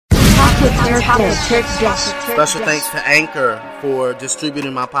Special thanks to Anchor for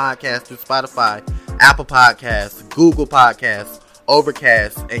distributing my podcast through Spotify, Apple Podcasts, Google Podcasts,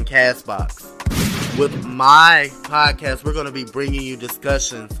 Overcast, and Castbox. With my podcast, we're going to be bringing you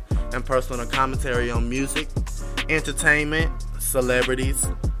discussions and personal commentary on music, entertainment, celebrities,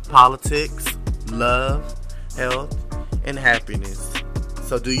 politics, love, health, and happiness.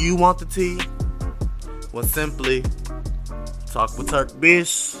 So do you want the tea? Well, simply talk with Turk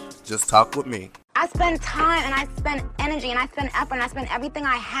Bish. Just talk with me. I spend time and I spend energy and I spend effort and I spend everything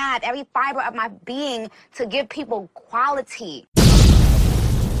I have, every fiber of my being to give people quality.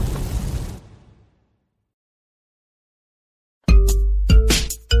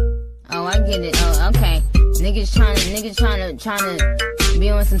 Oh, I get it. Oh, okay. Niggas trying to be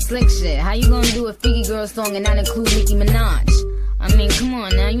on some slick shit. How you gonna do a Freaky Girl song and not include Nicki Minaj? I mean, come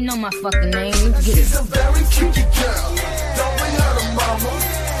on now, you know my fucking name. Let's get it. She's a very freaky girl. Don't bring her to mama.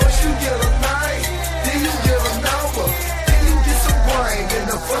 First you get a night, then you get a number. Then you get some brain in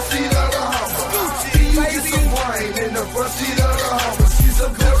the front seat of the Hummer. Then you get some brain in the front seat of the Hummer. She's a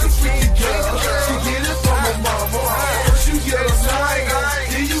very freaky girl. She get it from her mama. First you get a night,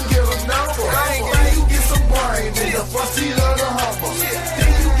 then you get a number. Then you get some brain in the front seat of the Hummer.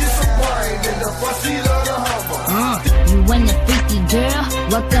 Then you get some brain in the front seat of the Hummer. You want a freaky girl?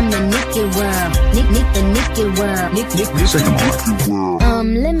 Welcome to Nicky World. The Nicky World.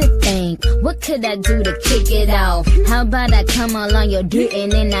 Let me think. What could I do to kick it off? How about I come along your dick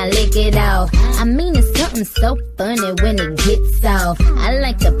and then I lick it off? I mean, it's something so funny when it gets off. I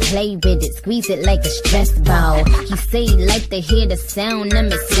like to play with it, squeeze it like a stress ball. He say he like to hear the sound of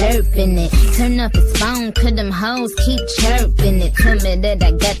me slurping it. Turn up his phone, cause them hoes keep chirping it. Tell me that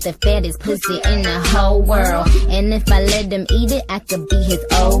I got the fattest pussy in the whole world. And if I let him eat it, I could be his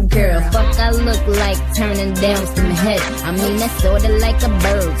old girl. Fuck, I look like turning down some head. I mean, that's sorta like a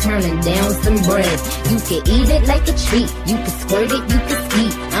bird turning down some bread. You can eat it like a treat. You can squirt it, you can ski.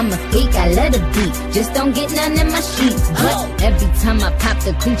 I'm a freak, I let it be. Just don't get none in my sheets. But every time I pop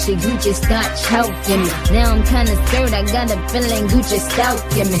the coochie, Gucci start choking me. Now I'm kinda scared, I got a feeling Gucci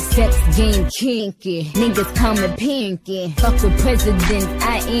stalking me. Sex game kinky, niggas call me Pinky. Fuck with president,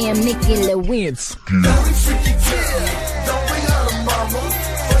 I am Nicki Lewinsky. Very freaky girl. Don't bring her to mama.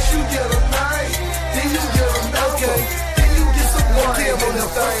 First you get a night, then you get a number. Then you get some brain in the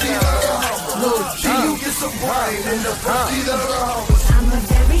front seat of the Hummer. Then you get some brain in the front seat of the Hummer. I'm a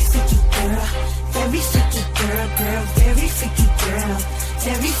very freaky girl, very freaky girl, very freaky girl,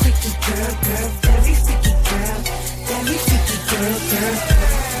 very freaky girl, very freaky girl, very freaky girl.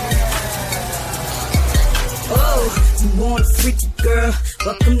 Oh, you want a freaky girl?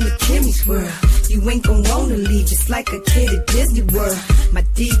 Welcome to Kimmy's world. You ain't gon' wanna leave just like a kid at Disney World. My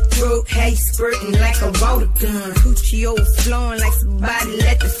deep throat had you spurting like a rotor gun. Coochie overflowing like somebody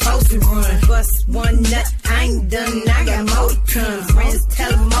let the faucet run. Bust one nut, I ain't done, I got more to come. Friends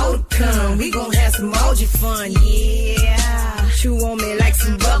tell them more to come. We gon' have some OG fun, yeah. Chew on me like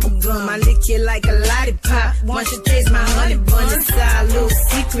some bubble gum. I lick you like a lollipop. Once you taste my honey bun, it's our little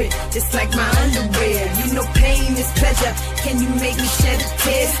secret, just like my underwear. You know pain is pleasure. Can you make me shed a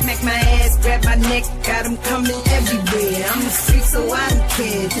tear? Smack my ass, grab my neck, got him coming everywhere. I'm a freak, so I don't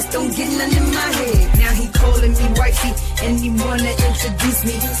care. Just don't get none in my head. Now he calling me wifey, and he wanna introduce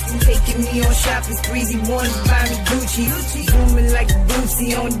me. Taking me on shopping sprees, he wanna buy me Gucci. Zooming like a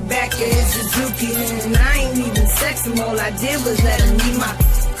Bootsy on the back of his Suzuki. And I ain't even sex him, all I did was let him eat my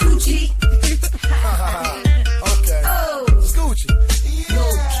coochie. Okay. Oh, Scoochie. no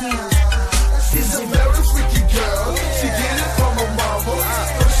Kim. She's a very freaky girl. She get it from her mama.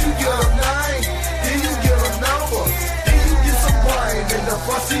 First you get a night, then you get a number. Then you get some brain in the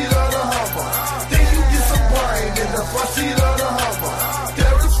front seat of the Hummer. Then you get some brain in the front seat of the Hummer.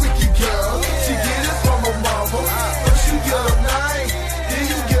 Very freaky girl. She get it from her mama. First you get a night, then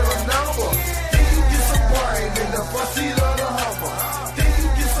you get a number. Then you get some brain in the front seat of the Hummer. Then you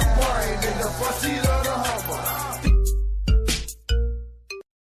get some brain in the front seat of the Hummer.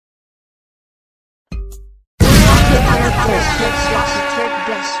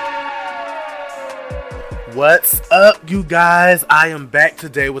 What's up, you guys? I am back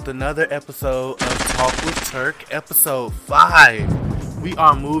today with another episode of Talk with Turk, episode 5. We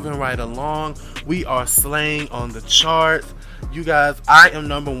are moving right along. We are slaying on the charts. You guys, I am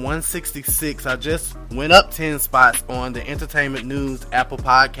number 166. I just went up 10 spots on the Entertainment News Apple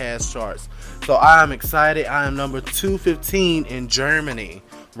Podcast charts. So I am excited. I am number 215 in Germany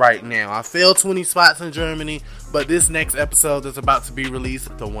right now. I fell 20 spots in Germany, but this next episode is about to be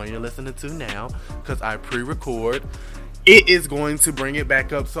released, the one you're listening to now, because I pre-record, it is going to bring it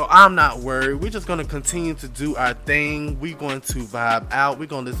back up. So I'm not worried. We're just going to continue to do our thing. We're going to vibe out. We're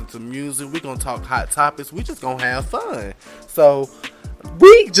going to listen to music. We're going to talk hot topics. We're just going to have fun. So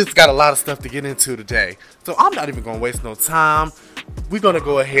we just got a lot of stuff to get into today. So I'm not even going to waste no time. We're going to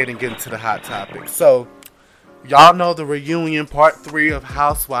go ahead and get into the hot topics. So y'all know the reunion part 3 of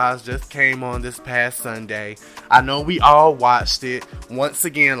Housewives just came on this past Sunday. I know we all watched it. Once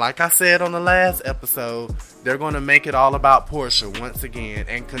again, like I said on the last episode, they're going to make it all about Porsha once again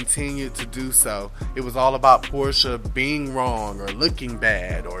and continue to do so. It was all about Porsha being wrong or looking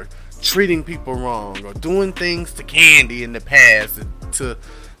bad or treating people wrong or doing things to Kandi in the past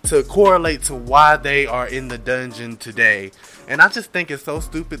to correlate to why they are in the dungeon today. And I just think it's so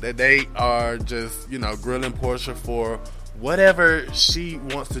stupid that they are just, grilling Porsha for whatever she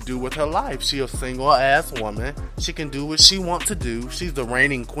wants to do with her life. She's a single ass woman. She can do what she wants to do. She's the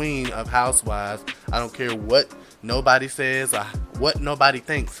reigning queen of Housewives. I don't care what nobody says or what nobody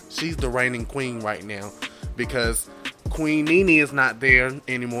thinks. She's the reigning queen right now because Queen Nene is not there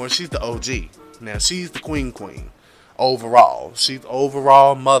anymore. She's the OG. Now she's the queen overall. She's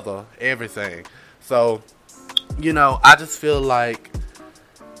overall mother, everything. So, I just feel like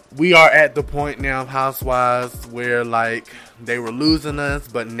we are at the point now of Housewives where they were losing us,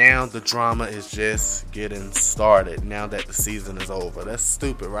 but now the drama is just getting started now that the season is over. That's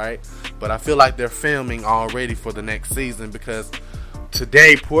stupid, right? But I feel like they're filming already for the next season because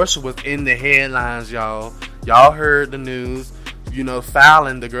today Porsha was in the headlines, y'all. Y'all heard the news.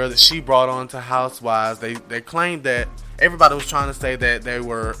 Fallon, the girl that she brought on to Housewives, they claimed that everybody was trying to say that they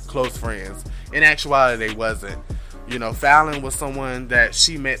were close friends. In actuality, they wasn't. Fallon was someone that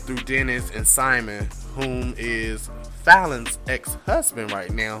she met through Dennis and Simon, whom is Fallon's ex-husband right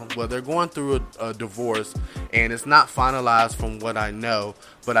now. Well, they're going through a divorce, and it's not finalized from what I know,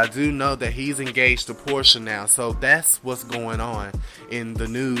 but I do know that he's engaged to Porsha now. So that's what's going on in the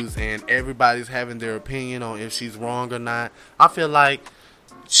news, and everybody's having their opinion on if she's wrong or not. I feel like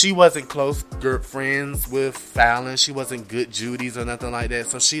she wasn't close friends with Fallon. She wasn't good Judy's or nothing like that.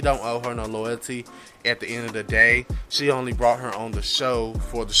 So she don't owe her no loyalty at the end of the day. She only brought her on the show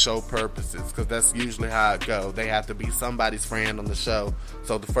for the show purposes. Because that's usually how it goes. They have to be somebody's friend on the show.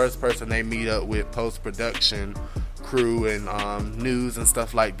 So the first person they meet up with post-production crew and news and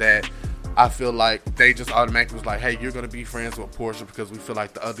stuff like that, I feel like they just automatically was like, hey, you're going to be friends with Porsha because we feel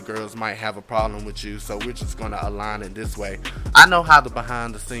like the other girls might have a problem with you, so we're just going to align it this way. I know how the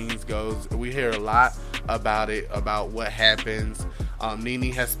behind the scenes goes. We hear a lot about it, about what happens.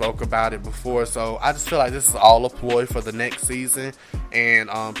 Nene has spoke about it before, so I just feel like this is all a ploy for the next season, and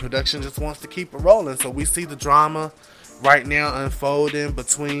production just wants to keep it rolling. So we see the drama right now unfolding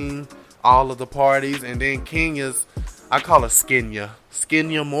between all of the parties, and then Kenya's, I call her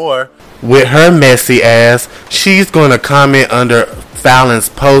Skenya Moore, with her messy ass, she's going to comment under Fallon's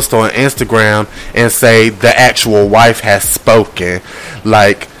post on Instagram and say the actual wife has spoken.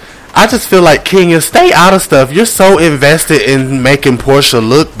 I just feel like, Kenya, stay out of stuff. You're so invested in making Porsha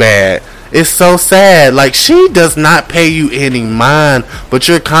look bad. It's so sad. She does not pay you any mind, but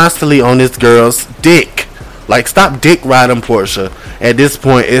you're constantly on this girl's dick. Stop dick riding Porsha. At this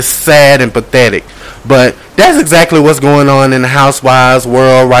point, it's sad and pathetic. But that's exactly what's going on in the Housewives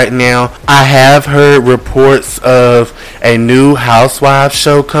world right now. I have heard reports of a new Housewives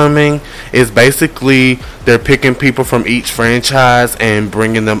show coming. It's basically they're picking people from each franchise and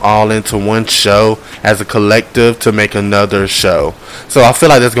bringing them all into one show as a collective to make another show. So I feel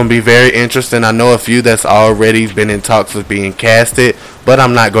like that's going to be very interesting. I know a few that's already been in talks of being casted, but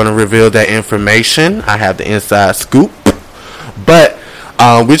I'm not going to reveal that information. I have the inside scoop. But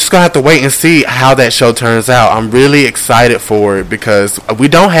we're just going to have to wait and see how that show turns out. I'm really excited for it because we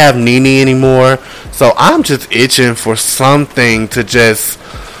don't have Nene anymore. So I'm just itching for something to just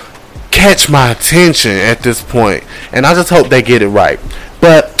catch my attention at this point. And I just hope they get it right.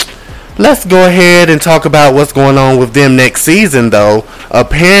 But let's go ahead and talk about what's going on with them next season, though.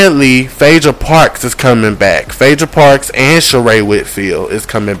 Apparently, Phaedra Parks is coming back. Phaedra Parks and Sheree Whitfield is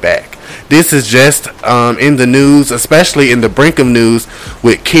coming back. This is just in the news, especially in the brink of news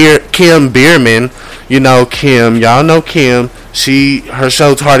with Kim Bierman. Kim. Y'all know Kim. Her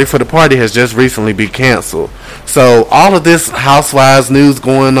show Tardy for the Party has just recently been canceled. So all of this Housewives news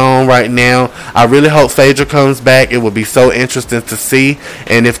going on right now. I really hope Phaedra comes back. It would be so interesting to see.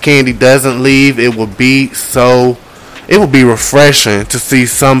 And if Kandi doesn't leave, it would be refreshing to see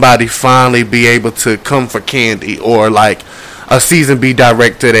somebody finally be able to come for Kandi, or a season be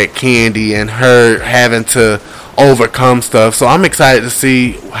directed at Kandi and her having to overcome stuff. So I'm excited to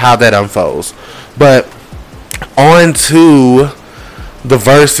see how that unfolds. But on to the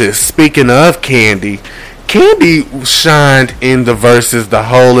verses. Speaking of Kandi Candy shined in the verses the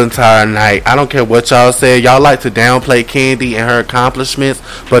whole entire night. I don't care what y'all said. Y'all like to downplay Candy and her accomplishments,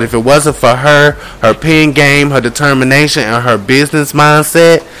 but if it wasn't for her pen game, her determination, and her business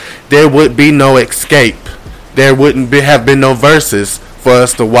mindset, there would be no escape. There wouldn't have been no verses for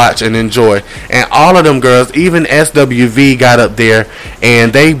us to watch and enjoy. And all of them girls, even SWV got up there,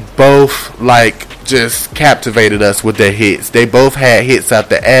 and they both just captivated us with their hits. They both had hits out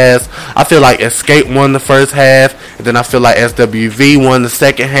the ass. I feel like Escape won the first half, and then I feel like SWV won the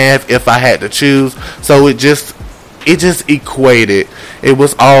second half if I had to choose. So it just equated. It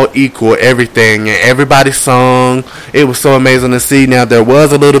was all equal, everything, and everybody sung. It was so amazing to see. Now, there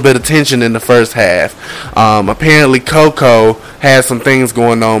was a little bit of tension in the first half. Apparently Coco had some things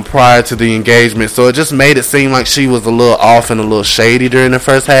going on prior to the engagement, so it just made it seem like she was a little off and a little shady during the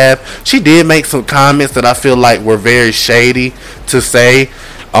first half. She did make some comments that I feel like were very shady to say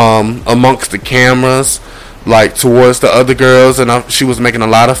amongst the cameras, like towards the other girls, and she was making a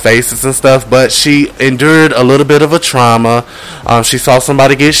lot of faces and stuff, but she endured a little bit of a trauma. She saw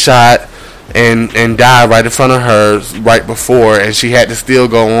somebody get shot and die right in front of her right before, and she had to still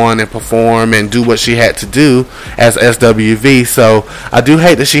go on and perform and do what she had to do as SWV. So I do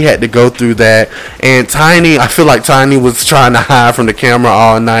hate that she had to go through that. And Tiny, I feel like Tiny was trying to hide from the camera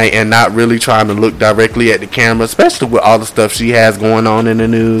all night and not really trying to look directly at the camera, especially with all the stuff she has going on in the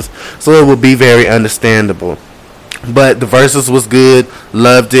news. So it would be very understandable. But the verses was good,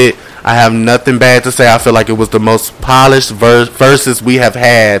 loved it. I have nothing bad to say. I feel like it was the most polished verses we have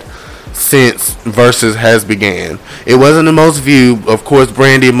had since Versus has began. It wasn't the most viewed. Of course,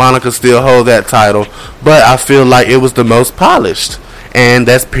 Brandy and Monica still hold that title, but I feel like it was the most polished. And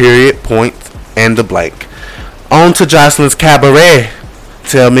that's period, point, and the blank. On to Jocelyn's Cabaret.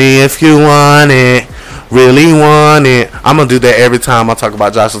 Tell me if you want it, really want it. I'm going to do that every time I talk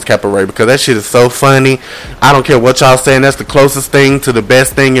about Jocelyn's Cabaret because that shit is so funny. I don't care what y'all saying. That's the closest thing to the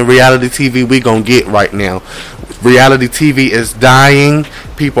best thing in reality TV we going to get right now. Reality TV is dying.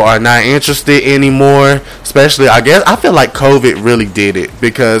 People are not interested anymore. Especially, I feel like COVID really did it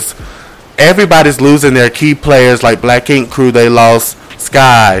because everybody's losing their key players. Like Black Ink Crew, they lost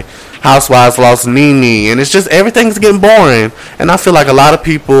Sky. Housewives lost Nene, and it's just everything's getting boring, and I feel like a lot of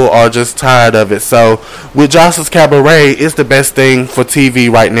people are just tired of it. So with Jocelyn's Cabaret, it's the best thing for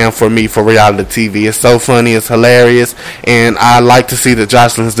TV right now for me, for reality TV. It's so funny, it's hilarious, and I like to see that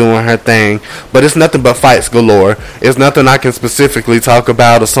Jocelyn's doing her thing, but it's nothing but fights galore. It's nothing I can specifically talk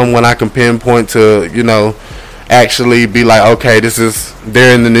about or someone I can pinpoint to, actually be like, okay,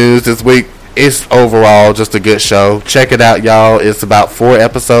 they're in the news this week. It's overall just a good show. Check it out, y'all. It's about 4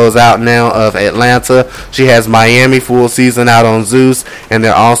 episodes out now of Atlanta. She has Miami full season out on Zeus, and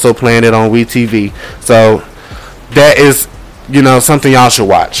they're also playing it on WeTV. So that is, something y'all should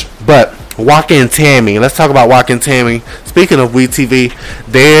watch. But Walking Tammy. Let's talk about Walking Tammy. Speaking of WeTV,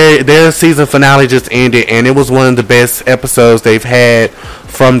 their season finale just ended, and it was one of the best episodes they've had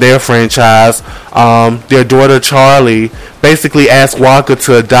from their franchise. Their daughter Charlie basically asked Walker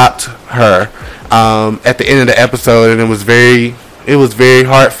to adopt her at the end of the episode, and it was very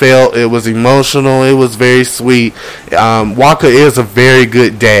heartfelt. It was emotional. It was very sweet. Walker is a very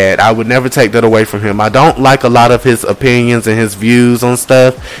good dad. I would never take that away from him. I don't like a lot of his opinions and his views on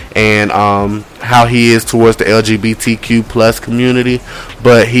stuff and how he is towards the LGBTQ plus community,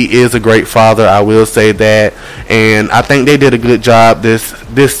 but he is a great father. I will say that, and I think they did a good job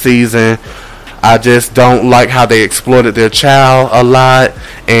this season. I just don't like how they exploited their child a lot,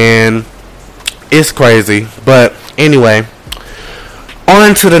 and it's crazy. But anyway,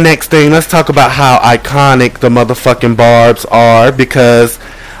 on to the next thing. Let's talk about how iconic the motherfucking Barbs are, because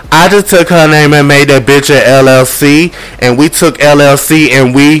I just took her name and made that bitch a LLC, and we took LLC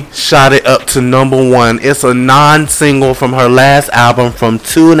and we shot it up to #1. It's a non-single from her last album from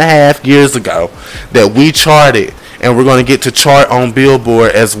 2.5 years ago that we charted, and we're going to get to chart on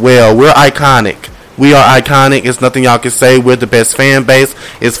Billboard as well. We're iconic. We are iconic. It's nothing y'all can say. We're the best fan base.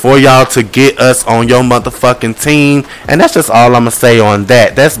 It's for y'all to get us on your motherfucking team. And that's just all I'm going to say on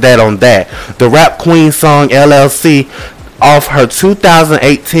that. That's that on that. The rap queen song LLC off her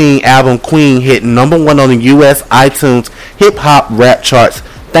 2018 album Queen hit #1 on the US iTunes hip-hop rap charts,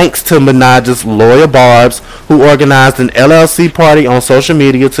 thanks to Minaj's lawyer Barbs, who organized an LLC party on social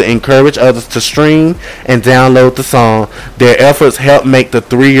media to encourage others to stream and download the song. Their efforts helped make the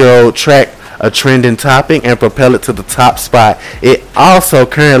 3-year-old track a trending topic and propel it to the top spot. It also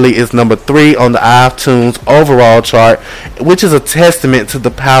currently is number 3 on the iTunes overall chart, which is a testament to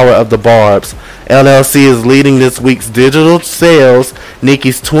the power of the Barbs. LLC is leading this week's digital sales,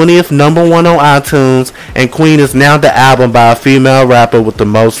 Nicki's 20th number 1 on iTunes, and Queen is now the album by a female rapper with the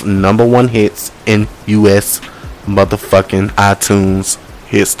most number 1 hits in U.S. motherfucking iTunes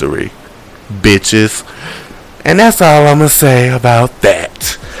history. Bitches. And that's all I'm gonna say about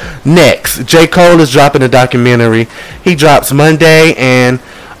that. Next, J. Cole is dropping a documentary. He drops Monday, and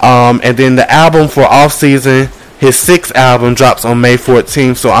then the album for Off Season, his 6th album, drops on May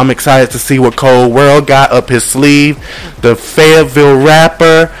 14th. So I'm excited to see what Cole World got up his sleeve. The Fayetteville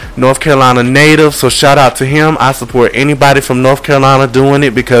rapper, North Carolina native. So shout out to him. I support anybody from North Carolina doing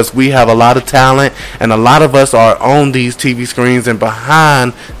it because we have a lot of talent, and a lot of us are on these TV screens and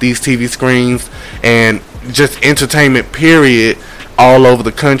behind these TV screens and just entertainment period all over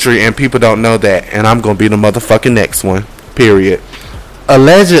the country, and people don't know that, and I'm gonna be the motherfucking next one, period.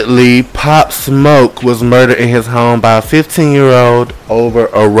 Allegedly, Pop Smoke was murdered in his home by a 15-year-old over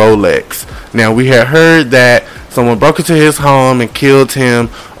a Rolex. Now, we had heard that someone broke into his home and killed him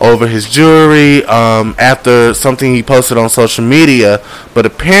over his jewelry after something he posted on social media, but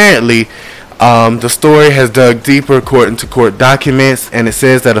apparently the story has dug deeper according to court documents, and it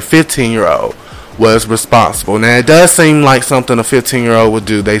says that a 15-year-old was responsible. Now, it does seem like something a 15-year-old would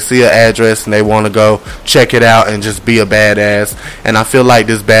do. They see an address and they want to go check it out and just be a badass. And I feel like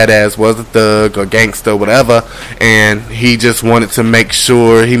this badass was a thug or gangster, whatever, and he just wanted to make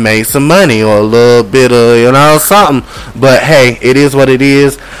sure he made some money or a little bit of, something. But hey, it is what it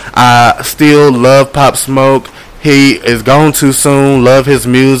is. I still love Pop Smoke. He is gone too soon. Love his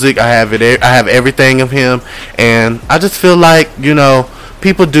music. I have everything of him, and I just feel like,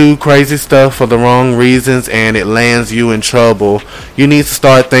 people do crazy stuff for the wrong reasons, and it lands you in trouble. You need to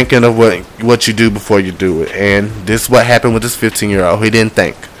start thinking of what you do before you do it. And this is what happened with this 15-year-old. He didn't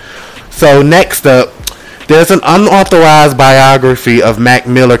think. So next up, there's an unauthorized biography of Mac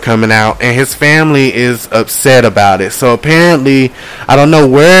Miller coming out, and his family is upset about it. So apparently, I don't know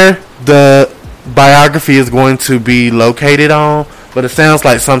where the biography is going to be located on, but it sounds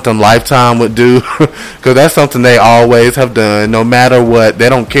like something Lifetime would do, because that's something they always have done. No matter what, they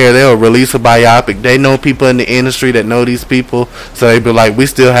don't care. They'll release a biopic. They know people in the industry that know these people, so they be like, we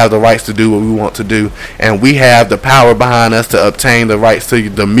still have the rights to do what we want to do, and we have the power behind us to obtain the rights to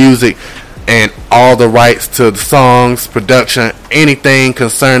the music and all the rights to the songs, production, anything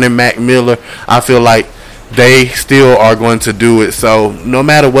concerning Mac Miller. I feel like they still are going to do it. So no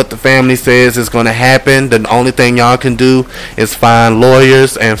matter what the family says is going to happen, the only thing y'all can do is find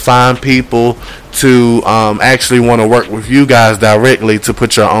lawyers and find people to actually want to work with you guys directly to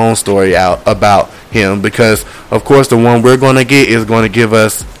put your own story out about him, because of course the one we're going to get is going to give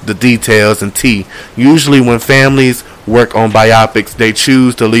us the details and tea. Usually when families work on biopics, they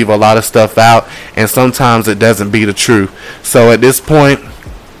choose to leave a lot of stuff out, and sometimes it doesn't be the truth. So at this point,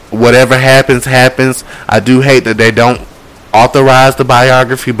 whatever happens. I do hate that they don't authorize the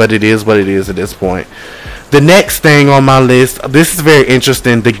biography, but it is what it is at this point. The next thing on my list, this is very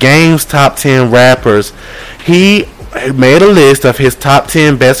interesting. The Game's top 10 rappers. He made a list of his top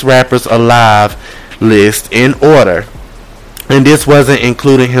 10 best rappers alive list in order, and this wasn't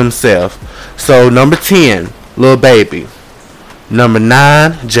including himself. So number 10, Lil Baby. Number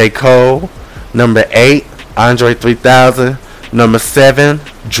 9, J. Cole. Number 8, Andre 3000. Number 7,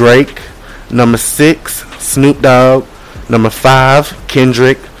 Drake. Number 6, Snoop Dogg. Number 5,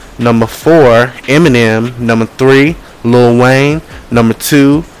 Kendrick. Number 4, Eminem. Number 3, Lil Wayne. Number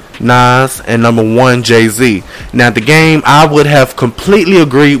 2, Nas. And number 1, Jay-Z. Now, The Game, I would have completely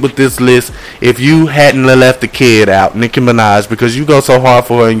agreed with this list if you hadn't left the kid out, Nicki Minaj, because you go so hard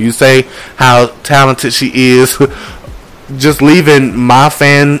for her and you say how talented she is. Just leaving my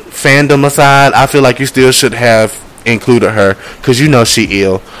fandom aside, I feel like you still should have included her, because she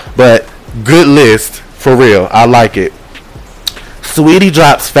ill. But good list, for real. I like it. Sweetie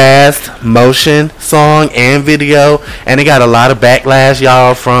drops Fast Motion song and video, and it got a lot of backlash,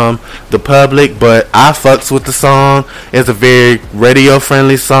 y'all, from the public, but I fucks with the song. It's a very radio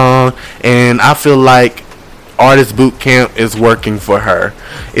friendly song, and I feel like Artist Boot Camp is working for her.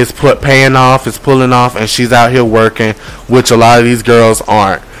 It's paying off, it's pulling off, and she's out here working, which a lot of these girls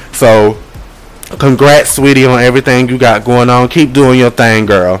aren't. So congrats, Sweetie, on everything you got going on. Keep doing your thing,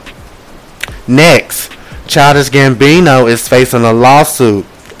 girl. Next, Childish Gambino is facing a lawsuit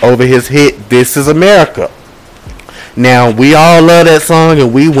over his hit This Is America. Now, we all love that song,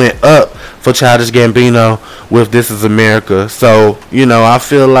 and we went up for Childish Gambino with This Is America. So, I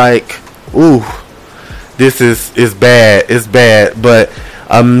feel like, this is bad. It's bad. But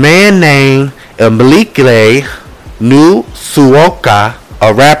A man named Emlikile Nusuoka,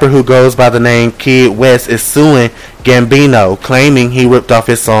 a rapper who goes by the name Kid West, is suing Gambino, claiming he ripped off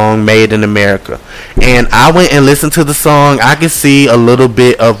his song Made in America. And I went and listened to the song. I could see a little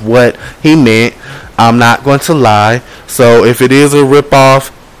bit of what he meant. I'm not going to lie. So if it is a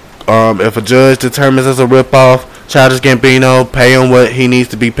ripoff, if a judge determines it's a ripoff, Childish Gambino, pay him what he needs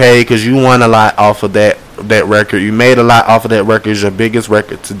to be paid, because you won a lot off of that record. You made a lot off of that record. It's your biggest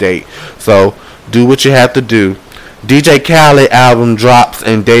record to date. So do what you have to do. DJ Khaled album drops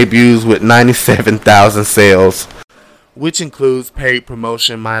and debuts with 97,000 sales, which includes paid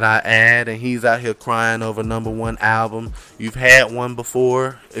promotion, might I add, and he's out here crying over #1 album. You've had one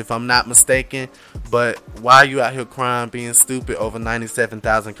before, if I'm not mistaken, but why are you out here crying, being stupid over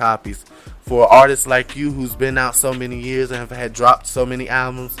 97,000 copies? For an artist like you who's been out so many years and have had dropped so many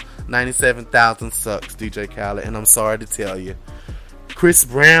albums, 97,000 sucks, DJ Khaled, and I'm sorry to tell you. Chris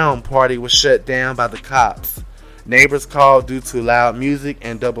Brown party was shut down by the cops. Neighbors called due to loud music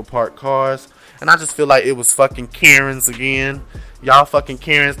and double parked cars. And I just feel like it was fucking Karens again. Y'all fucking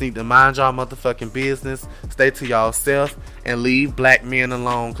Karens need to mind y'all motherfucking business. Stay to y'all self and leave black men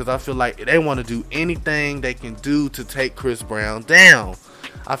alone. Because I feel like they want to do anything they can do to take Chris Brown down.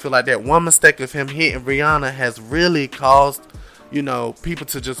 I feel like that one mistake of him hitting Rihanna has really caused, people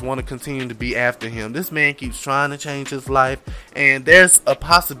to just want to continue to be after him. This man keeps trying to change his life, and there's a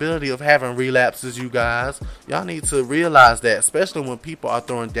possibility of having relapses, you guys. Y'all need to realize that, especially when people are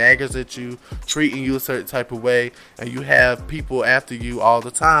throwing daggers at you, treating you a certain type of way, and you have people after you all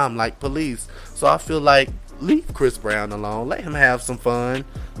the time, like police. So I feel like, leave Chris Brown alone. Let him have some fun.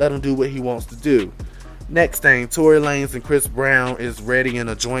 Let him do what he wants to do. Next thing, Tory Lanez and Chris Brown is ready in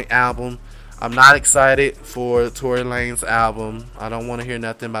a joint album. I'm not excited for Tory Lanez album. I don't want to hear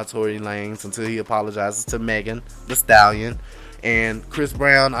nothing about Tory Lanez until he apologizes to Megan Thee Stallion. And Chris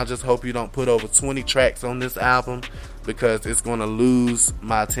Brown, I just hope you don't put over 20 tracks on this album, because it's going to lose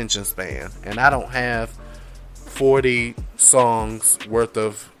my attention span. And I don't have 40 songs worth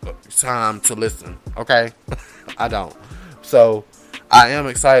of time to listen, okay? I don't. So I am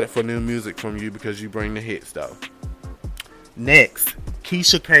excited for new music from you, because you bring the hits though. Next,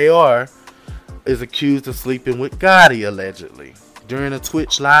 Keisha K.R. is accused of sleeping with Gotti, allegedly. During a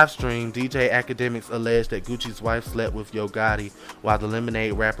Twitch live stream, DJ Academics alleged that Gucci's wife slept with Yo Gotti while the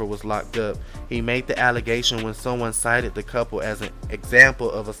Lemonade rapper was locked up. He made the allegation when someone cited the couple as an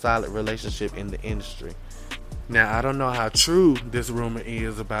example of a solid relationship in the industry. Now, I don't know how true this rumor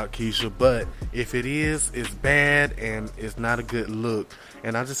is about Keisha, but if it is, it's bad and it's not a good look.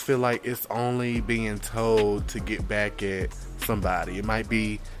 And I just feel like it's only being told to get back at somebody. It might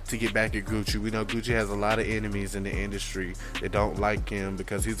be to get back at Gucci. We know Gucci has a lot of enemies in the industry that don't like him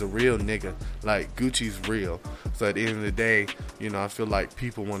because he's a real nigga. Like, Gucci's real. So at the end of the day, I feel like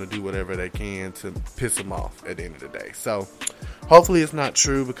people want to do whatever they can to piss him off at the end of the day. So hopefully it's not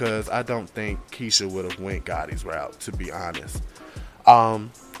true, because I don't think Keisha would have went Gotti's route, to be honest.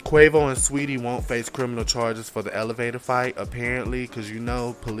 Quavo and Sweetie won't face criminal charges for the elevator fight, apparently, because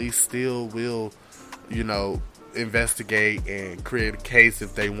police still will, investigate and create a case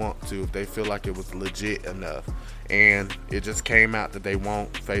if they want to, if they feel like it was legit enough. And it just came out that they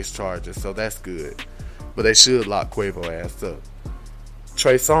won't face charges, so that's good. But they should lock Quavo ass up.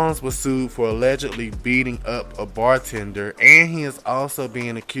 Trey Songz was sued for allegedly beating up a bartender, and he is also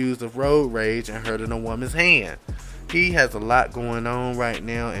being accused of road rage and hurting a woman's hand. He has a lot going on right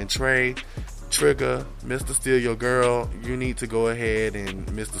now, and Trey, Trigger, Mr. Steal Your Girl, you need to go ahead and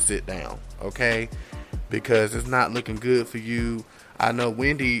Mr. Sit Down, okay? Because it's not looking good for you. I know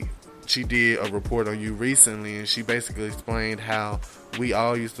Wendy, she did a report on you recently, and she basically explained how we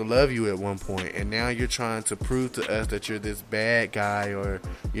all used to love you at one point, and now you're trying to prove to us that you're this bad guy, or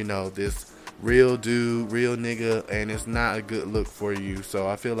this real dude, real nigga, and it's not a good look for you. So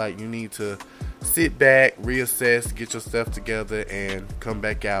I feel like you need to sit back, reassess, get yourself together, and come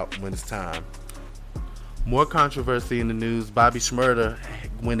back out when it's time. More controversy in the news. Bobby Shmurda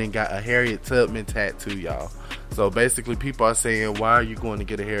went and got a Harriet Tubman tattoo, y'all. So basically, people are saying, why are you going to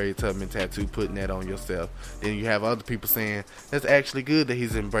get a Harriet Tubman tattoo, putting that on yourself? Then you have other people saying, that's actually good that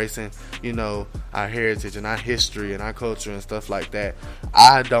he's embracing, our heritage and our history and our culture and stuff like that.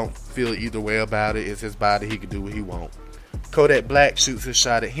 I don't feel either way about it. It's his body. He can do what he wants. Kodak Black shoots his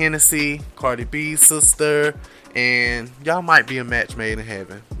shot at Hennessy, Cardi B's sister, and y'all might be a match made in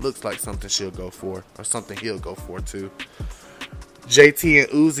heaven. Looks like something she'll go for, or something he'll go for too. JT and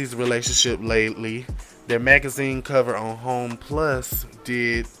Uzi's relationship lately. Their magazine cover on Home Plus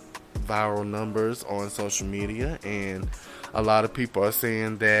did viral numbers on social media, and A lot of people are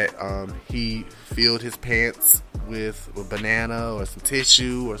saying that he filled his pants with a banana or some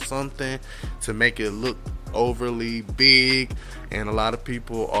tissue or something to make it look overly big, and a lot of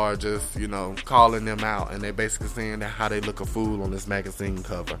people are just, calling them out, and they're basically saying that how they look a fool on this magazine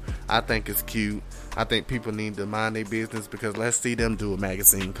cover. I think it's cute. I think people need to mind their business, because let's see them do a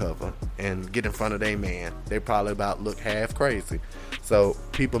magazine cover and get in front of their man. They probably about look half crazy. So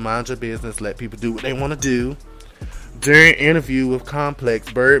people mind your business, let people do what they want to do. During an interview with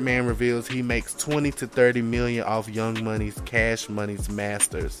Complex, Birdman reveals he makes $20 to $30 million off Young Money's Cash Money's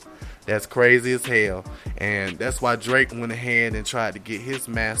masters. That's crazy as hell, and that's why Drake went ahead and tried to get his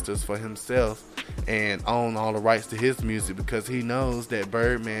masters for himself and own all the rights to his music, because he knows that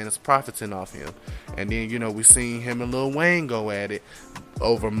Birdman is profiting off him. And then, we seen him and Lil Wayne go at it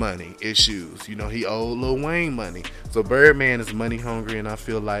over money issues. He owed Lil Wayne money. So Birdman is money hungry, and I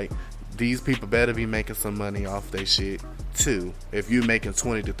feel like these people better be making some money off their shit too. If you're making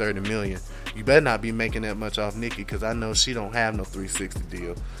 20 to 30 million, you better not be making that much off Nicki, because I know she don't have no 360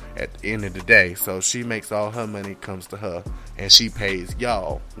 deal at the end of the day. So she makes all her money comes to her, and she pays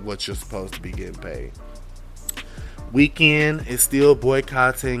y'all what you're supposed to be getting paid. Weeknd is still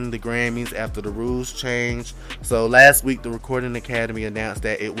boycotting the Grammys after the rules changed. So last week, the Recording Academy announced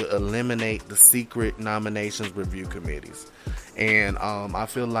that it would eliminate the secret nominations review committees. And I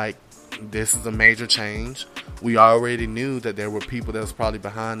feel like this is a major change. We already knew that there were people that was probably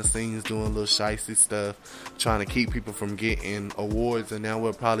behind the scenes doing little shicey stuff, trying to keep people from getting awards, and now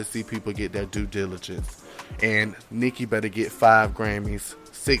we'll probably see people get their due diligence. And Nicki better get 5 Grammys,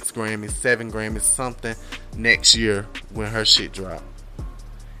 6 Grammys, 7 Grammys, something next year when her shit drop.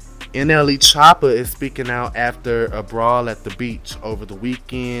 NLE Choppa is speaking out after a brawl at the beach over the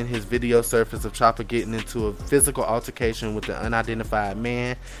weekend. His video surfaced of Choppa getting into a physical altercation with an unidentified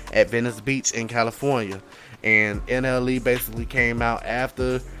man at Venice Beach in California. And NLE basically came out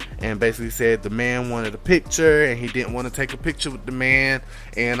after and basically said the man wanted a picture and he didn't want to take a picture with the man.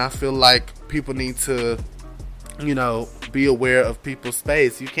 And I feel like people need to, be aware of people's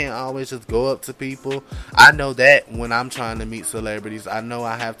space. You can't always just go up to people. I know that when I'm trying to meet celebrities, I know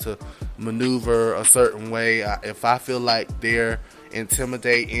I have to maneuver a certain way. If I feel like they're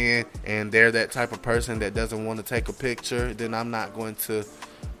intimidating and they're that type of person that doesn't want to take a picture, then I'm not going to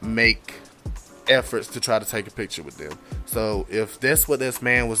make efforts to try to take a picture with them. So if that's what this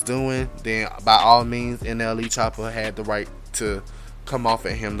man was doing, then by all means, NLE Choppa had the right to come off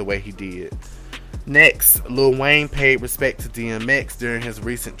at him the way he did. Next, Lil Wayne paid respect to DMX during his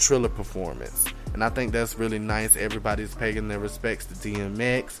recent Triller performance. And I think that's really nice. Everybody's paying their respects to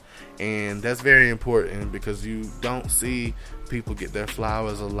DMX. And that's very important, because you don't see people get their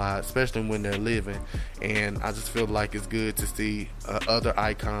flowers a lot, especially when they're living. And I just feel like it's good to see other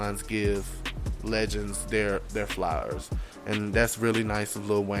icons give legends their flowers. And that's really nice of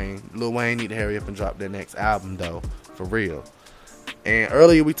Lil Wayne. Lil Wayne need to hurry up and drop their next album, though, for real. And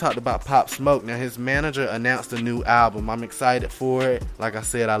earlier we talked about Pop Smoke. Now his manager announced a new album. I'm excited for it. Like I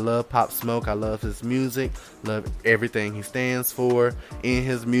said, I love Pop Smoke. I love his music. Love everything he stands for in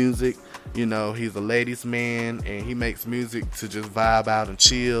his music. He's a ladies' man, and he makes music to just vibe out and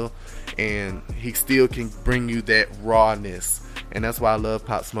chill. And he still can bring you that rawness. And that's why I love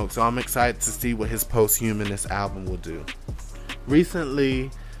Pop Smoke. So I'm excited to see what his Posthumanist album will do.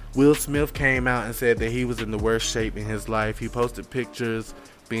 Recently, Will Smith came out and said that he was in the worst shape in his life. He posted pictures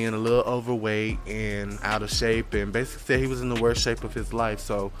being a little overweight and out of shape, and basically said he was in the worst shape of his life.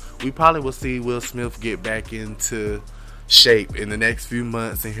 So we probably will see Will Smith get back into shape in the next few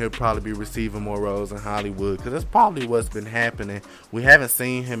months, and he'll probably be receiving more roles in Hollywood, because that's probably what's been happening. We haven't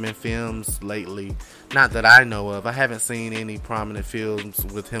seen him in films lately, not that I know of. I haven't seen any prominent films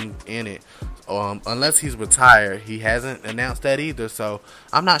with him in it, unless he's retired. He hasn't announced that either, so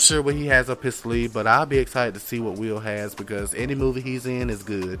I'm not sure what he has up his sleeve, but I'll be excited to see what Will has, because any movie he's in is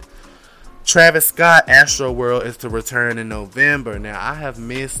good. Travis Scott Astroworld is to return in November. Now, I have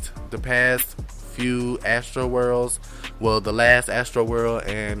missed the past few Astroworlds, the last Astroworld,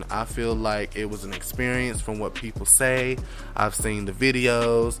 and I feel like it was an experience from what people say. I've seen the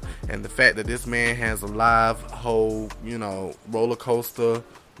videos, and the fact that this man has a live whole, roller coaster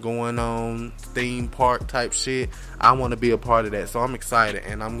going on, theme park type shit, I want to be a part of that. So I'm excited,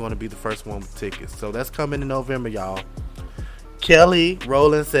 and I'm going to be the first one with tickets. So that's coming in November, y'all. Kelly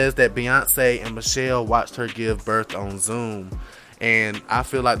Rowland says that Beyonce and Michelle watched her give birth on Zoom. And I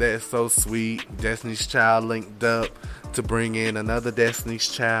feel like that is so sweet. Destiny's Child linked up to bring in another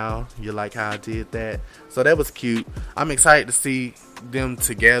Destiny's Child. You like how I did that? So that was cute. I'm excited to see them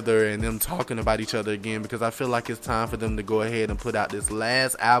together and them talking about each other again, because I feel like it's time for them to go ahead and put out this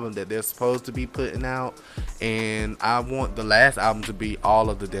last album that they're supposed to be putting out. And I want the last album to be all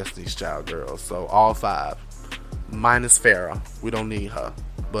of the Destiny's Child girls, so all 5 minus Farrah. We don't need her,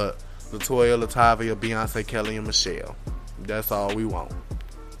 but LaToya, Latavia, Beyonce, Kelly, and Michelle. That's all we want.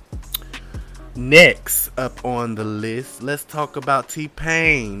 Next up on the list, let's talk about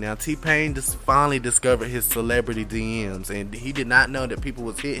T-Pain. Now, T-Pain just finally discovered his celebrity DMs, and he did not know that people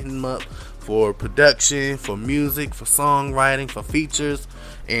was hitting him up for production, for music, for songwriting, for features,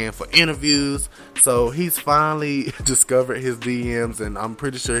 and for interviews. So he's finally discovered his DMs, and I'm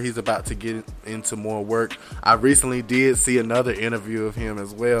pretty sure he's about to get into more work. I recently did see another interview of him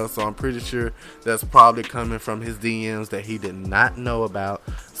as well, so I'm pretty sure that's probably coming from his DMs that he did not know about.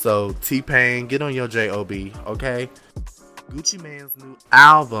 So T-Pain, get on your J-O-B, okay? Gucci Mane's new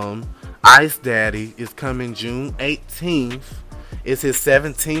album, Ice Daddy, is coming June 18th. It's his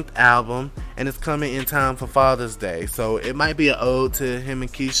 17th album, and it's coming in time for Father's Day. So it might be an ode to him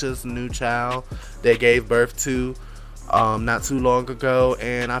and Keisha's new child they gave birth to not too long ago,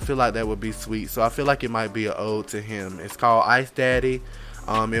 and I feel like that would be sweet. So I feel like it might be an ode to him. It's called Ice Daddy.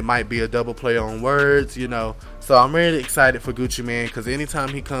 It might be a double play on words, you know. So I'm really excited for Gucci Mane, because anytime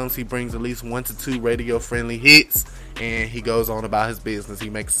he comes, he brings at least 1 to 2 radio-friendly hits, and he goes on about his business. He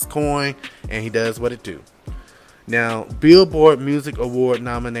makes his coin, and he does what it do. Now, Billboard Music Award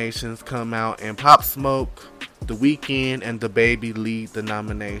nominations come out, and Pop Smoke, The Weeknd, and DaBaby lead the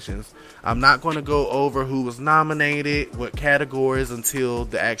nominations. I'm not going to go over who was nominated, what categories, until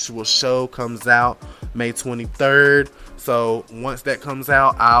the actual show comes out May 23rd. So once that comes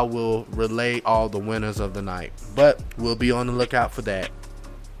out, I will relay all the winners of the night. But we'll be on the lookout for that.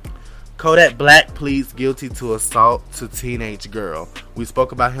 Kodak Black pleads guilty to assault to teenage girl. We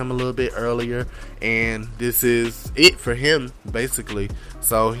spoke about him a little bit earlier, and this is it for him, basically.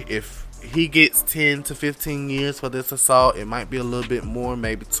 So if he gets 10 to 15 years for this assault, it might be a little bit more,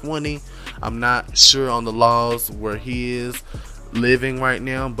 maybe 20. I'm not sure on the laws where he is living right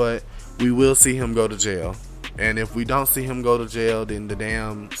now, but we will see him go to jail. And if we don't see him go to jail, then the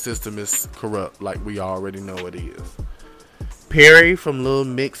damn system is corrupt, like we already know it is. Perry from Lil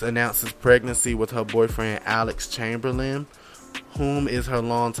Mix announces pregnancy with her boyfriend Alex Chamberlain, whom is her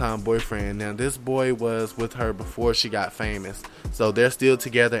longtime boyfriend. Now, this boy was with her before she got famous, so they're still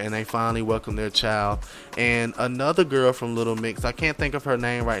together, and they finally welcomed their child. And another girl from Little Mix, I can't think of her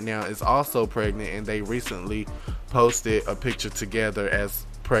name right now, is also pregnant, and they recently posted a picture together as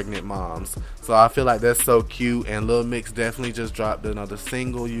pregnant moms. So I feel like that's so cute, and Lil Mix definitely just dropped another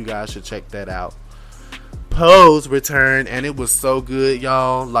single. You guys should check that out. Pose returned, and it was so good,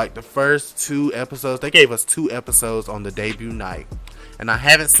 y'all. Like, the first 2 episodes, they gave us 2 episodes on the debut night, and I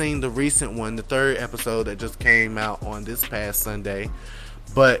haven't seen the recent one, the 3rd episode that just came out on this past Sunday,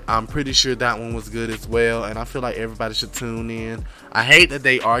 but I'm pretty sure that one was good as well, and I feel like everybody should tune in. I hate that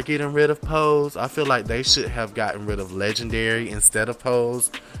they are getting rid of Pose. I feel like they should have gotten rid of Legendary instead of Pose,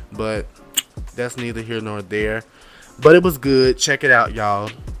 but that's neither here nor there. But it was good. Check it out,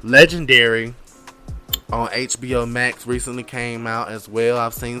 y'all. Legendary on HBO Max recently came out as well.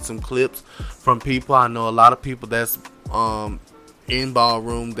 I've seen some clips from people. I know a lot of people that's in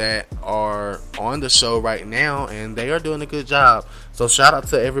Ballroom that are on the show right now, and they are doing a good job. So shout out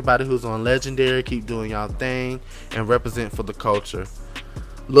to everybody who's on Legendary. Keep doing y'all thing and represent for the culture.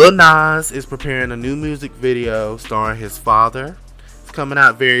 Lil Nas is preparing a new music video starring his father. Coming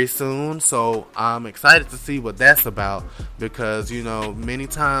out very soon, so I'm excited to see what that's about, because, you know, many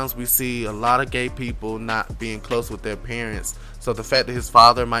times we see a lot of gay people not being close with their parents, so the fact that his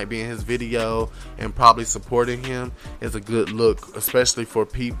father might be in his video and probably supporting him is a good look, especially for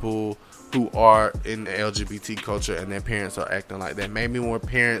people who are in the LGBT culture and their parents are acting like that. Maybe more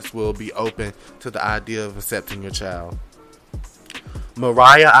parents will be open to the idea of accepting your child.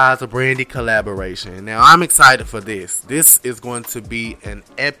 Mariah eyes a Brandy collaboration. Now, I'm excited for this. This is going to be an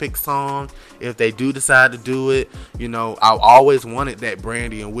epic song if they do decide to do it. You know, I always wanted that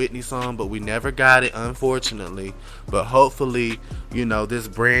Brandy and Whitney song, but we never got it, unfortunately. But hopefully, you know, this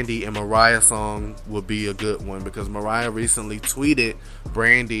Brandy and Mariah song will be a good one, because Mariah recently tweeted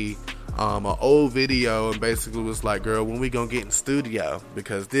Brandy an old video and basically was like, girl, when we gonna get in the studio,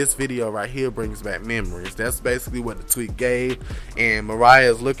 because this video right here brings back memories. That's basically what the tweet gave, and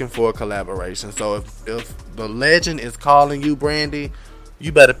Mariah is looking for a collaboration. So if the legend is calling you, Brandy,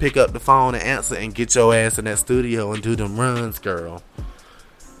 you better pick up the phone and answer and get your ass in that studio and do them runs, girl.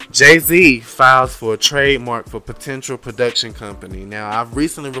 Jay-Z files for a trademark for potential production company. Now, I've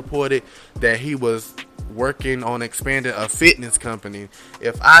recently reported that he was working on expanding a fitness company.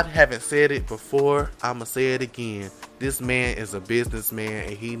 If I haven't said it before, I'ma say it again. This man is a businessman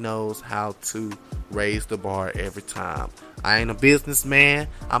and he knows how to raise the bar every time. I ain't a businessman,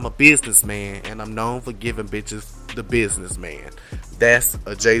 I'm a businessman, and I'm known for giving bitches the businessman. That's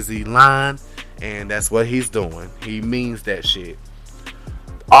a Jay-Z line, and that's what he's doing. He means that shit.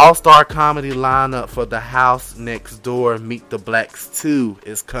 All-star comedy lineup for The House Next Door Meet the Blacks 2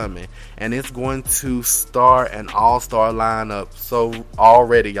 is coming, and it's going to star an all-star lineup. So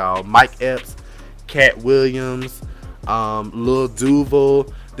already, y'all, Mike Epps, Cat Williams, Lil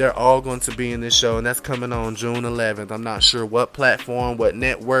Duval, they're all going to be in this show, and that's coming on June 11th. I'm not sure what platform, what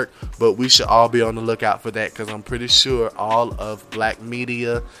network, but we should all be on the lookout for that, because I'm pretty sure all of black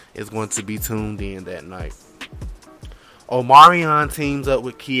media is going to be tuned in that night. Omarion teams up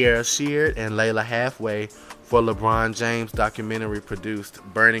with Kiara Sheard and Layla Halfway for LeBron James documentary produced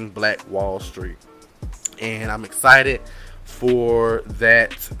Burning Black Wall Street. And I'm excited for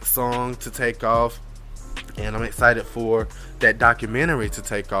that song to take off. And I'm excited for that documentary to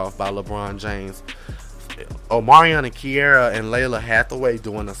take off by LeBron James. Omarion and Kiara and Layla Hathaway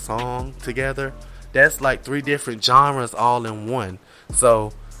doing a song together. That's like 3 different genres all in one.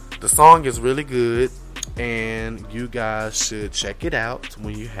 So the song is really good, and you guys should check it out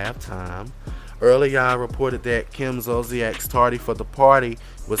when you have time. Earlier I reported that Kim Zolciak's Tardy for the Party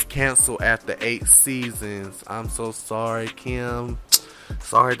was canceled after 8 seasons. I'm so sorry, Kim.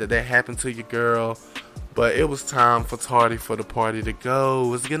 Sorry that happened to you, girl. But it was time for Tardy for the Party to go. It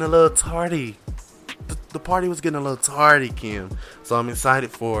was getting a little tardy. The party was getting a little tardy, Kim. So I'm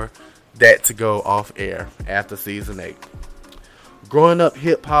excited for that to go off air after season 8. Growing Up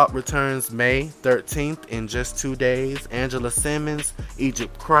Hip Hop returns May 13th in just 2 days. Angela Simmons,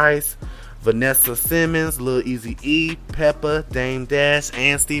 Egypt Christ, Vanessa Simmons, Lil Easy E, Peppa, Dame Dash,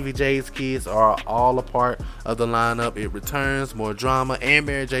 and Stevie J's Kids are all a part of the lineup. It returns, more drama, and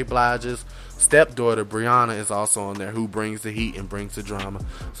Mary J. Blige's stepdaughter Brianna is also on there, who brings the heat and brings the drama.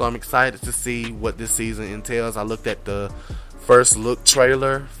 So I'm excited to see what this season entails. I looked at the first look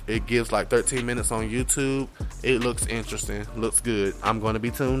trailer. It gives like 13 minutes on YouTube. It looks interesting, looks good. I'm going to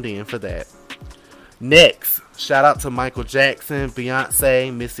be tuned in for that. Next, shout out to Michael Jackson,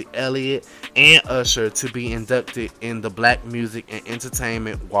 Beyonce, Missy Elliott, and Usher to be inducted in the Black Music and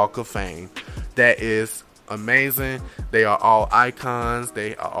Entertainment Walk of Fame. That is amazing. They are all icons.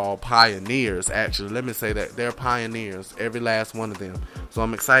 They are all pioneers, actually. Let me say that. They're pioneers, every last one of them. So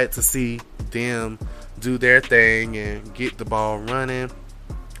I'm excited to see them do their thing and get the ball running.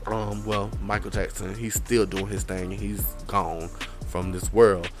 Well, Michael Jackson, he's still doing his thing, and he's gone from this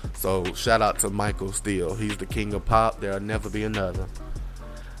world. So shout out to Michael still. He's the king of pop. There'll never be another.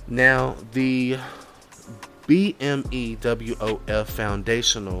 Now, the BMEWOF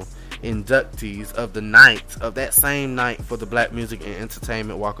Foundational inductees of the night, of that same night for the Black Music and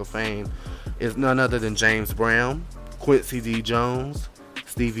Entertainment Walk of Fame, is none other than James Brown, Quincy D. Jones,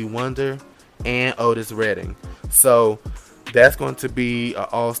 Stevie Wonder, and Otis Redding. So that's going to be an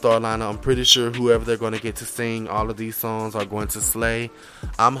all-star lineup. I'm pretty sure whoever they're going to get to sing all of these songs are going to slay.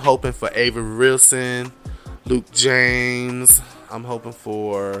 I'm hoping for Avery Wilson, Luke James. I'm hoping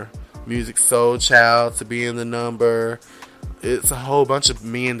for Music Soul Child to be in the number. It's a whole bunch of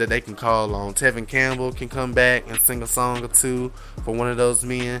men that they can call on. Tevin Campbell can come back and sing a song or two for one of those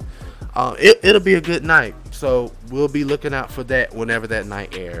men. It'll be a good night. So we'll be looking out for that whenever that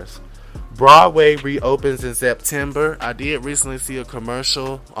night airs. Broadway reopens in September. I did recently see a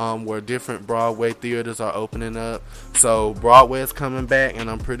commercial where different Broadway theaters are opening up. So Broadway is coming back, and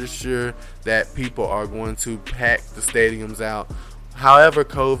I'm pretty sure that people are going to pack the stadiums out. However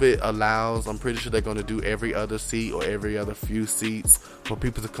COVID allows, I'm pretty sure they're going to do every other seat or every other few seats for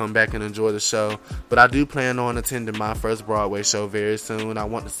people to come back and enjoy the show. But I do plan on attending my first Broadway show very soon. I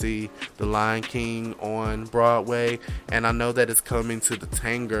want to see The Lion King on Broadway, and I know that it's coming to the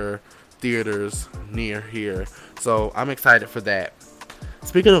Tanger theaters near here. So I'm excited for that.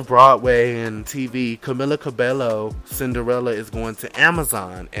 Speaking of Broadway and TV, Camila Cabello Cinderella is going to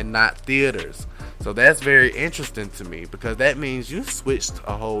Amazon and not theaters. So that's very interesting to me, because that means you switched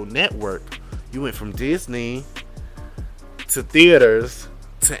a whole network. You went from Disney to theaters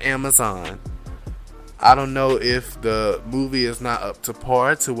to Amazon. I don't know if the movie is not up to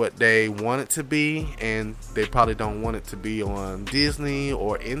par to what they want it to be, and they probably don't want it to be on Disney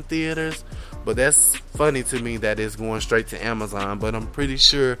or in theaters, but that's funny to me that it's going straight to Amazon. But I'm pretty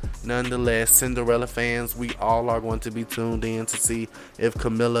sure, nonetheless, Cinderella fans, we all are going to be tuned in to see if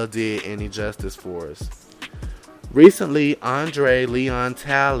Camilla did any justice for us. Recently, Andre Leon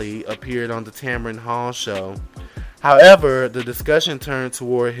Talley appeared on the Tamron Hall show. However, the discussion turned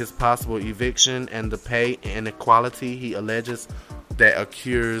toward his possible eviction and the pay inequality he alleges that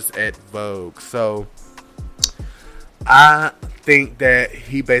occurs at Vogue. So, I think that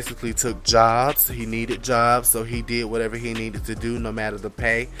he basically took jobs. He needed jobs, so he did whatever he needed to do, no matter the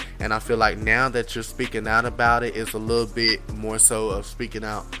pay. And I feel like now that you're speaking out about it, it's a little bit more so of speaking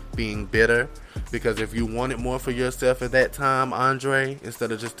out being bitter. Because if you wanted more for yourself at that time, Andre,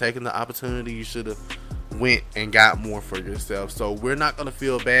 instead of just taking the opportunity, you should have went and got more for yourself. So we're not going to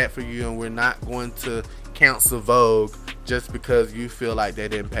feel bad for you, and we're not going to counsel Vogue just because you feel like they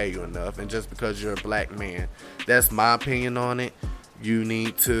didn't pay you enough and just because you're a black man. That's my opinion on it. You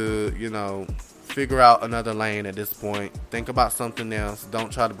need to, figure out another lane at this point. Think about something else.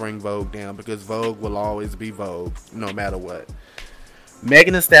 Don't try to bring Vogue down, because Vogue will always be Vogue no matter what.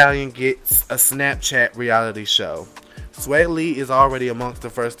 Megan Thee Stallion gets a Snapchat reality show. Sway Lee is already amongst the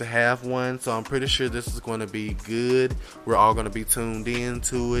first to have one, so I'm pretty sure this is going to be good. We're all going to be tuned in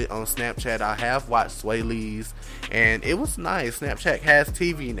to it on Snapchat. I have watched Sway Lee's, and it was nice. Snapchat has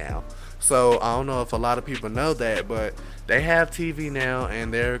TV now, so I don't know if a lot of people know that, but they have TV now,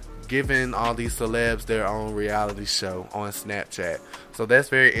 and they're giving all these celebs their own reality show on Snapchat. So that's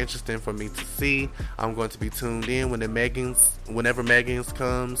very interesting for me to see. I'm going to be tuned in whenever Megan's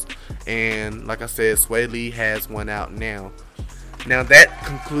comes. And like I said, Sway Lee has one out now. Now that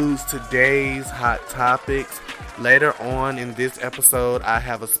concludes today's Hot Topics. Later on in this episode, I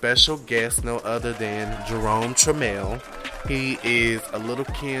have a special guest, no other than Jerome Trammell. He is a Little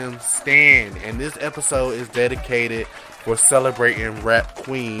Kim stan, and this episode is dedicated for celebrating rap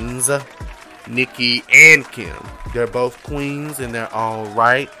queens, Nicki and Kim. They're both queens and they're all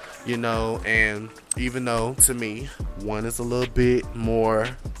right, and even though to me, one is a little bit more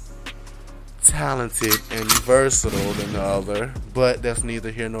talented and versatile than the other, but that's neither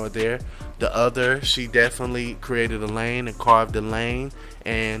here nor there. The other, she definitely created a lane and carved a lane,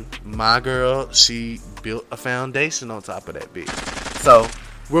 and my girl, she built a foundation on top of that bitch. So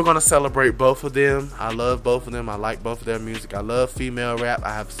we're going to celebrate both of them. I love both of them. I like both of their music. I love female rap.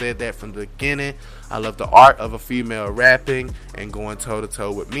 I have said that from the beginning. I love the art of a female rapping and going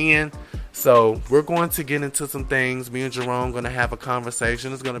toe-to-toe with men. So we're going to get into some things. Me and Jerome are going to have a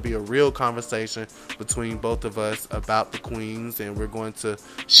conversation. It's going to be a real conversation between both of us about the queens. And we're going to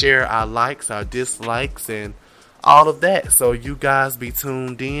share our likes, our dislikes, and all of that. So you guys be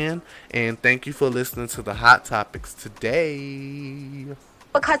tuned in. And thank you for listening to the Hot Topics today.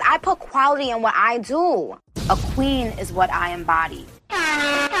 Because I put quality in what I do. A queen is what I embody.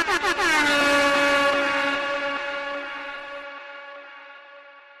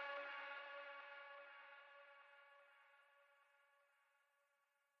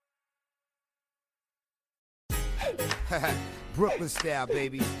 Brooklyn style,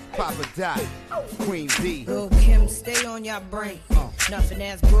 baby. Papa Dot, Queen B. Lil' Kim, stay on your brain. Nothing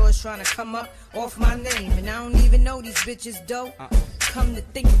ass bros trying to come up off my name. And I don't even know these bitches, though. Come to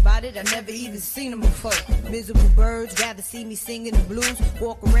think about it, I never even seen them before. Miserable birds rather see me singing the blues.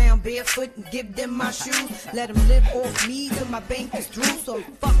 Walk around barefoot and give them my shoes. Let them live off me till my bank is through. So I'm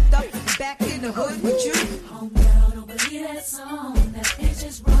fucked up and back in the hood with you. Homegirl, don't believe that song. That bitch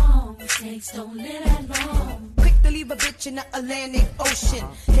is wrong. Mistakes don't live that long. Quick to leave a bitch in the Atlantic Ocean.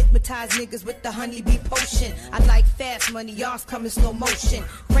 Hypnotize niggas with the honeybee potion. I like fast money, y'all's come in slow motion.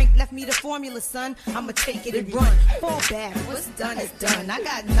 Frank left me the formula, son. I'ma take it and run. Fall back, what's done is done. I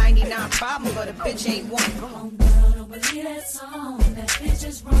got 99 problems, but a bitch ain't one. Homegirl, don't believe that song. That bitch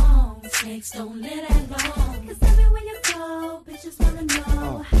is wrong. Mistakes don't live that long. Cause everywhere you go, bitches wanna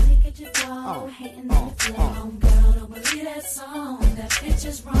know how to get your dough. Hating on your flow. Homegirl, don't believe that song. That bitch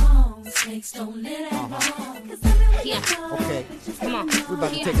is wrong. Mistakes don't live that long. Cause everywhere you go, Okay, come on. we're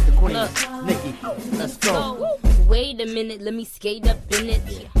about to take it to Queen. Nicki, let's go. Wait a minute, let me skate up in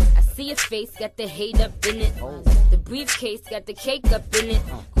it. I see your face, got the hate up in it. The briefcase got the cake up in it.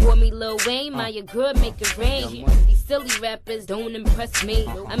 Call me Lil Wayne, my your girl make it rain. These silly rappers don't impress me.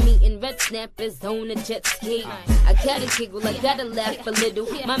 I'm eating red snappers on a jet ski. I gotta giggle, I gotta laugh a little.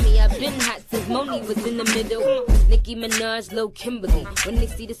 Mommy, I've been hot since Moni was in the middle. Nicki Minaj, Lil Kimberly. When they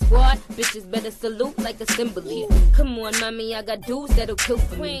see the squad, bitches better salute like assembly. Come on, mommy, I got dudes that'll kill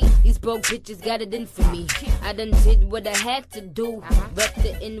for me. These broke bitches got it in for me. I done did what I had to do. Rep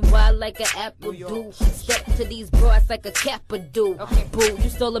the NY like an apple do. Step to these bras like a Kappa do. Boo, you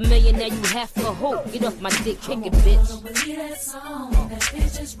stole $1 million, now you half a hoe. Get off my dick, kick it, bitch. Don't believe that song. That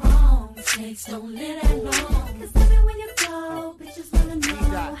bitch is wrong. Mistakes don't live that long. Cause everywhere you go, bitches wanna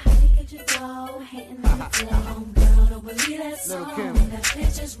know how to get your dough. Hating on your flow. Homegirl, don't believe that song. That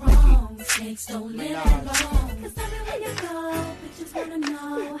bitch is wrong. Mistakes don't live that long. Cause everywhere you go, bitches wanna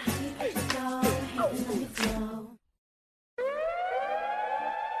know how to get your dough. Hating on your flow.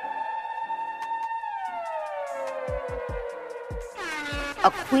 A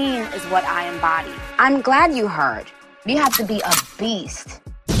queen is what I embody. I'm glad you heard. You have to be a beast.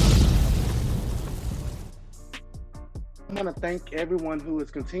 I want to thank everyone who has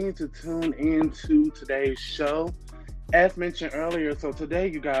continued to tune into today's show. As mentioned earlier, so today,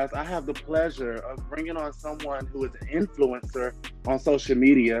 you guys, I have the pleasure of bringing on someone who is an influencer on social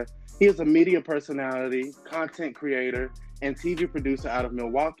media. He is a media personality, content creator, and TV producer out of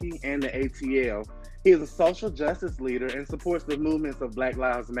Milwaukee and the ATL. He is a social justice leader and supports the movements of Black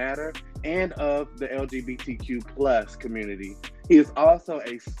Lives Matter and of the LGBTQ plus community. He is also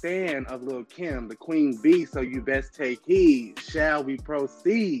a stan of Lil' Kim, the Queen Bee, so you best take heed. Shall we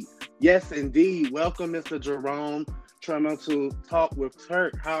proceed? Yes, indeed. Welcome, Mr. Jerome Tremel, to Talk with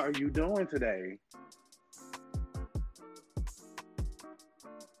Turk. How are you doing today?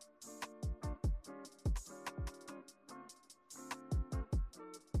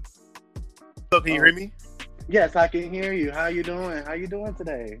 So can you hear me? Yes, I can hear you. How you doing? How you doing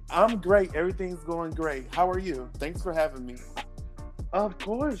today? I'm great. Everything's going great. How are you? Thanks for having me. Of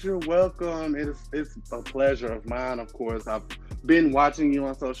course, you're welcome. It's a pleasure of mine, of course. I've been watching you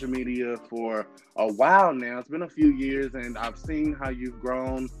on social media for a while now. It's been a few years, and I've seen how you've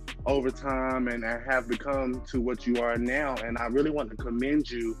grown over time and have become to what you are now. And I really want to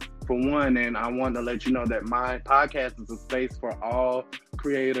commend you for one, and I want to let you know that my podcast is a space for all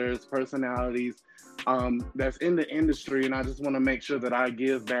creators, personalities that's in the industry, and I just want to make sure that I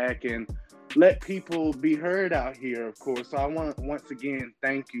give back and let people be heard out here, of course. So I want to once again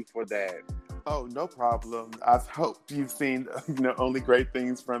thank you for that. Oh, no problem. I hope you've seen only great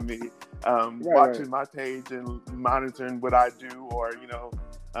things from me. Watching my page and monitoring what I do, or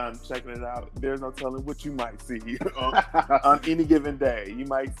checking it out. There's no telling what you might see on any given day. You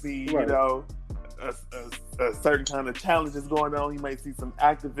might see a certain kind of challenges going on. You might see some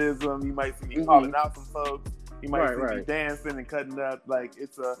activism. You might see me calling out some folks. You might see me dancing and cutting up. Like,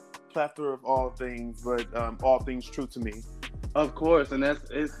 it's a plethora of all things, but all things true to me. Of course, and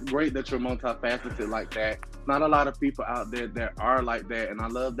it's great that you're multifaceted like that. Not a lot of people out there that are like that, and I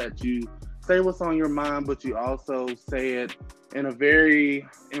love that you say what's on your mind, but you also say it in a very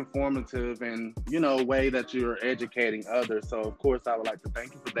informative and way that you're educating others. So of course, I would like to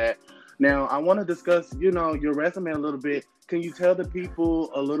thank you for that. Now, I want to discuss, your resume a little bit. Can you tell the people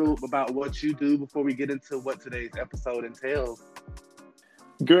a little about what you do before we get into what today's episode entails?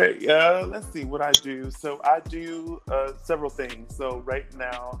 Great. Let's see what I do. So I do several things. So right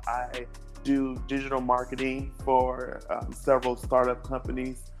now I do digital marketing for several startup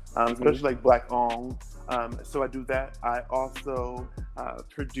companies, especially like Black owned. So I do that. I also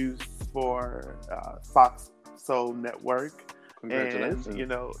produce for Fox Soul Network. Congratulations.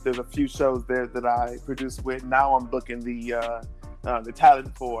 And, there's a few shows there that I produce with. Now I'm booking the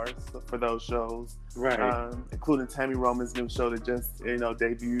talent for those shows, right? Including Tammy Roman's new show that just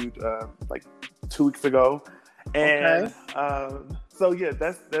debuted like 2 weeks ago, and so yeah,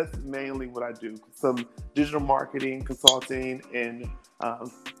 that's mainly what I do. Some digital marketing consulting and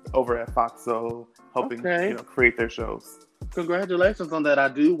over at Fox Soul, helping create their shows. Congratulations on that. I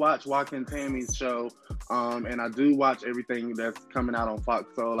do watch Walking Tammy's show, and I do watch everything that's coming out on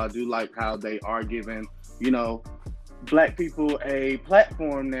Fox Soul. I do like how they are giving, Black people a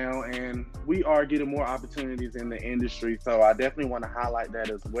platform now, and we are getting more opportunities in the industry. So I definitely want to highlight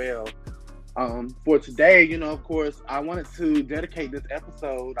that as well. For today, of course, I wanted to dedicate this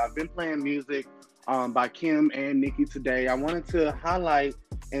episode. I've been playing music by Kim and Nicki today. I wanted to highlight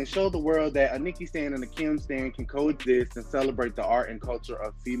and show the world that a Nicki stan and a Kim stan can coexist and celebrate the art and culture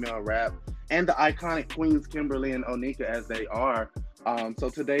of female rap and the iconic queens Kimberly and Onika as they are. So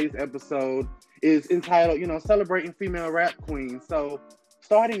today's episode is entitled, Celebrating Female Rap Queens. So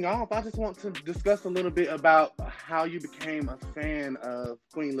starting off, I just want to discuss a little bit about how you became a fan of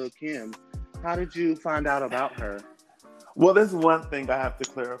Queen Lil' Kim. How did you find out about her? Well, there's one thing I have to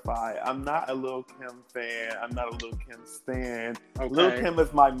clarify. I'm not a Lil' Kim fan. I'm not a Lil' Kim stan. Okay. Lil' Kim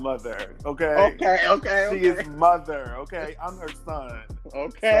is my mother, okay? Okay. She is mother, okay? I'm her son.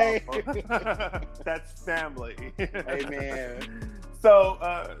 Okay. So, that's family. Amen. So,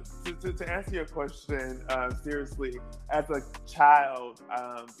 to answer your question, seriously, as a child,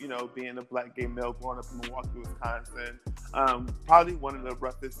 being a Black gay male growing up in Milwaukee, Wisconsin, probably one of the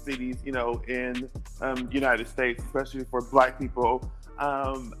roughest cities, in the United States, especially for Black people.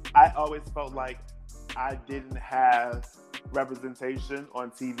 I always felt like I didn't have representation on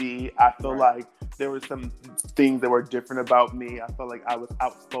TV. I felt like there were some things that were different about me. I felt like I was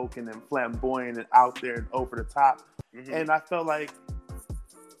outspoken and flamboyant and out there and over the top. Mm-hmm. And I felt like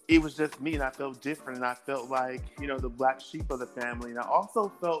it was just me, and I felt different, and I felt like, the Black sheep of the family. And I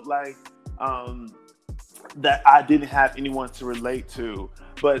also felt like that I didn't have anyone to relate to.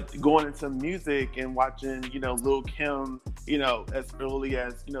 But going into music and watching, Lil' Kim, as early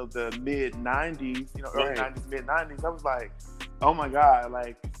as, the mid 90s, early 90s, mid 90s, I was like, oh my God,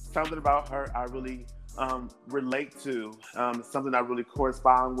 like something about her I really relate to, something I really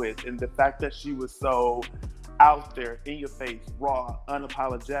correspond with. And the fact that she was so out there, in your face, raw,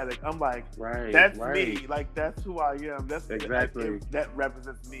 unapologetic. I'm like, that's me. Like, that's who I am. That's exactly that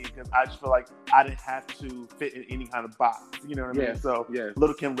represents me, because I just feel like I didn't have to fit in any kind of box. You know what I mean? So,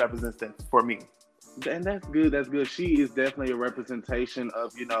 Lil' Kim represents that for me. And that's good. That's good. She is definitely a representation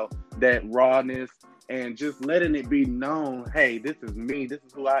of, that rawness and just letting it be known, hey, this is me. This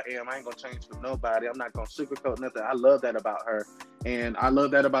is who I am. I ain't going to change for nobody. I'm not going to sugarcoat nothing. I love that about her. And I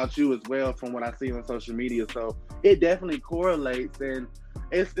love that about you as well from what I see on social media. So it definitely correlates. And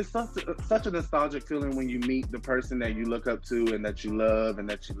it's such a nostalgic feeling when you meet the person that you look up to and that you love and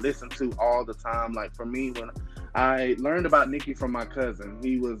that you listen to all the time. Like for me, when I learned about Nicki from my cousin,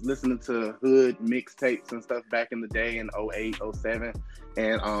 he was listening to hood mixtapes and stuff back in the day in 08, 07.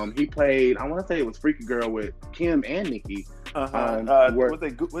 And he played, I want to say it was Freaky Girl with Kim and Nicki. Was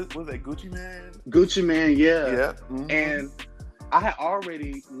it Gucci Mane? Gucci Mane, yeah. Yeah. Mm-hmm. And I had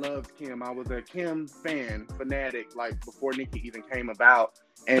already loved Kim. I was a Kim fanatic, like before Nicki even came about.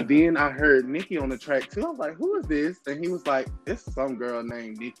 And then I heard Nicki on the track too. I was like, who is this? And he was like, it's some girl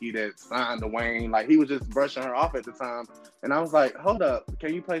named Nicki that signed to Wayne. Like he was just brushing her off at the time. And I was like, hold up,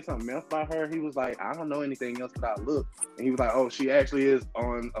 can you play something else by her? He was like, I don't know anything else but I look. And he was like, oh, she actually is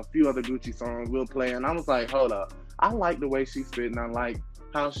on a few other Gucci songs we'll play. And I was like, hold up. I like the way she spit and I like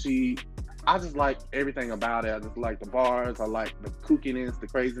how I just like everything about it. I just like the bars. I like the kookiness, the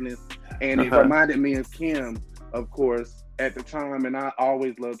craziness. And it reminded me of Kim, of course, at the time. And I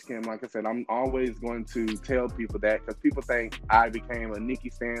always loved Kim. Like I said, I'm always going to tell people that because people think I became a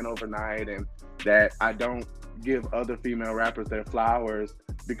Nicki stan overnight and that I don't give other female rappers their flowers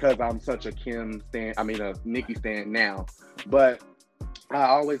because I'm such a Nicki stan now. But I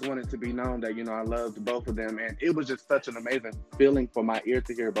always wanted to be known that, I loved both of them. And it was just such an amazing feeling for my ear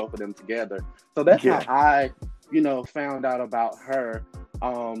to hear both of them together. So that's how I, found out about her.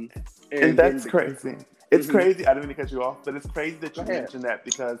 And that's crazy. It's crazy. I didn't mean to cut you off, but it's crazy that you mentioned that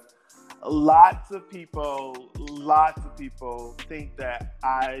because lots of people think that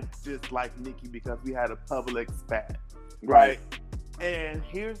I dislike Nicki because we had a public spat. Right? And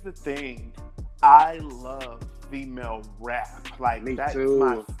here's the thing. I love female rap. Like, that's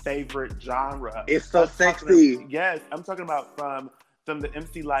my favorite genre. It's so sexy. Yes, I'm talking about from the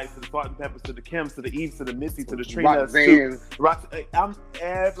MC Lights to the Salt and Peppers to the Kims to the Eves to the Missy to the Trinas to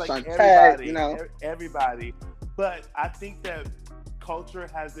everybody. But I think that culture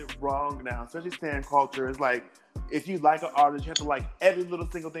has it wrong now, especially stan culture. Is like, if you like an artist, you have to like every little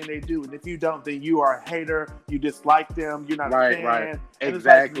single thing they do, and if you don't, then you are a hater. You dislike them. You're not a fan. Right. And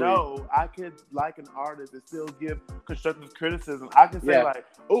exactly. It's like, no, I could like an artist and still give constructive criticism. I can say like,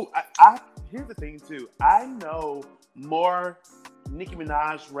 oh, I here's the thing too. I know more Nicki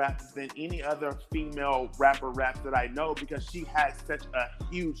Minaj raps than any other female rapper raps that I know because she has such a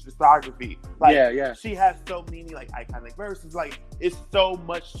huge discography. Like, she has so many like iconic verses. Like, it's so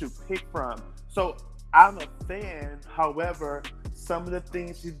much to pick from. So I'm a fan. However, some of the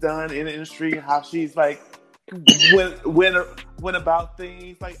things she's done in the industry, how she's like went about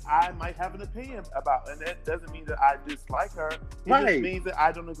things, like I might have an opinion about, and that doesn't mean that I dislike her. It just means that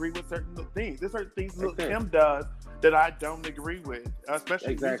I don't agree with certain things. There's certain things Lil' Kim does that I don't agree with,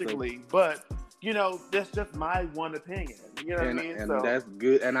 especially musically. But that's just my one opinion. You know what I mean? And that's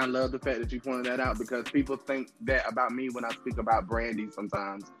good. And I love the fact that you pointed that out because people think that about me when I speak about Brandy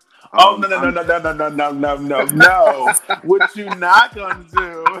sometimes. No. What you not gonna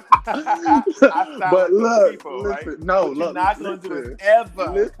do? But look, people, listen, right? no, what look, you're not gonna do is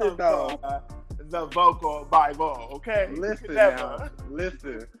ever listen, though. The vocal Bible, okay? Listen.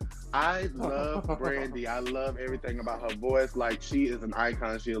 I love Brandy. I love everything about her voice. Like, she is an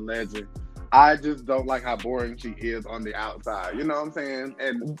icon. She's a legend. I just don't like how boring she is on the outside. You know what I'm saying?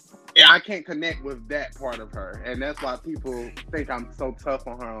 And I can't connect with that part of her. And that's why people think I'm so tough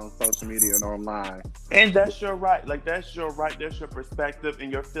on her on social media and online. And that's your right. Like, that's your right. That's your perspective. And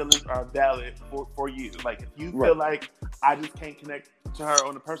your feelings are valid for you. Like, if you feel like I just can't connect to her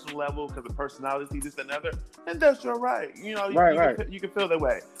on a personal level because of personality, this and another, then that's your right. You can feel that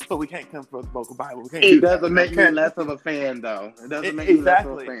way. But we can't come for the vocal Bible. It doesn't make me less of a fan, though. It doesn't make me less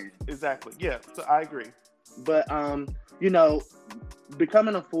of a fan. Exactly. Yeah, so I agree. But,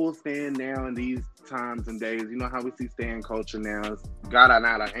 becoming a full stan now in these times and days, you know how we see stan culture now, it's gotten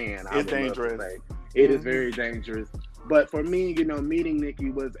out of hand. It's dangerous. It is very dangerous. But for me, meeting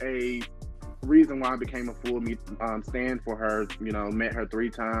Nicki was a reason why I became a full stand for her. You know, met her 3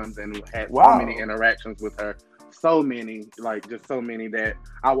 times and had so Wow. many interactions with her. So many, like just so many that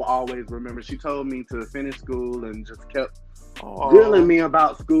I will always remember. She told me to finish school and just kept grilling me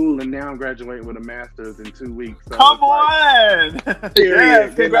about school, and now I'm graduating with a master's in 2 weeks. So Come it's like, on! period,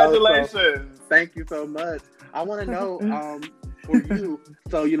 Yes, you know, so congratulations. thank you so much. I want to know for you,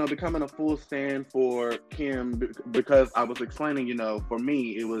 so, you know, becoming a full stand for Kim, because I was explaining, you know, for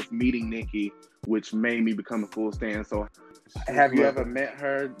me, it was meeting Nikki, which made me become a full stand. So have you ever met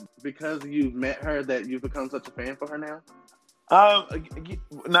her, because you've met her, that you've become such a fan for her now?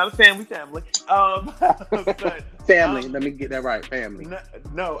 Not a fan, we family. But, family, let me get that right, family.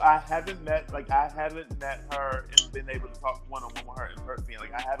 No, I haven't met her and been able to talk one-on-one with her in person.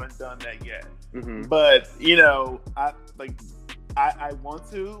 Like, I haven't done that yet. Mm-hmm. But, you know, I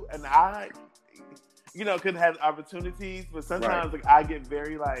want to, and I, you know, could have opportunities, but sometimes like I get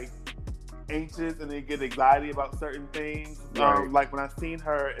very like anxious and then get anxiety about certain things. Right. Like when I seen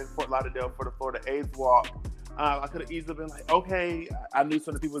her in Fort Lauderdale for the Florida AIDS Walk, I could have easily been like, okay, I knew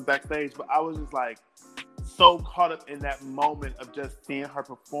some of the people was backstage, but I was just like so caught up in that moment of just seeing her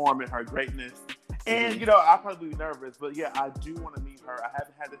perform and her greatness. And, you know, I'll probably be nervous, but yeah, I do want to meet her. I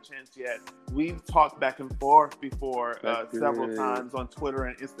haven't had the chance yet. We've talked back and forth before several times on Twitter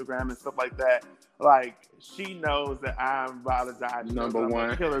and Instagram and stuff like that. Like, she knows that I'm about to die. Number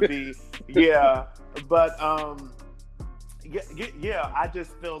one. Killer bee. Yeah. But, yeah, I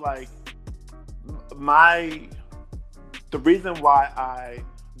just feel like the reason why I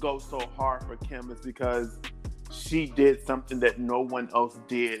go so hard for Kim is because she did something that no one else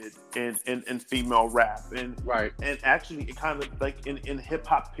did in female rap. And right. And actually, it kind of like in hip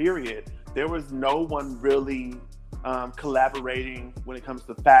hop period, there was no one really collaborating when it comes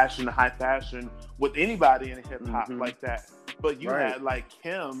to fashion, high fashion, with anybody in hip hop like that. But you had like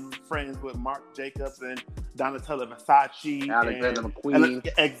Kim friends with Marc Jacobs and Donatella Versace, Alexander McQueen.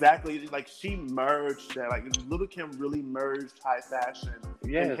 Exactly, like she merged that. Like Little Kim really merged high fashion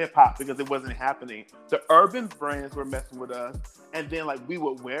Yes. in hip hop because it wasn't happening. The urban brands were messing with us, and then like we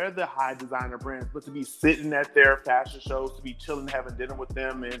would wear the high designer brands, but to be sitting at their fashion shows, to be chilling, having dinner with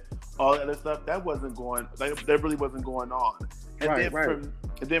them, and all that other stuff, that wasn't going. Like that really wasn't going on.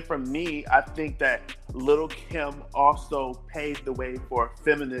 And then from me, I think that Little Kim also paved the way for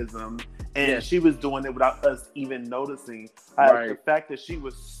feminism, and she was doing it without us even noticing. The fact that she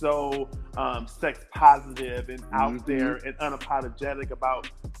was so sex positive and out there and unapologetic about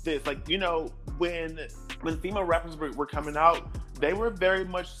this, like, you know, when female rappers were coming out, they were very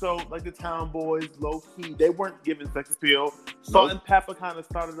much so like the Town Boys, low key. They weren't giving sex appeal. Salt and Pepper kind of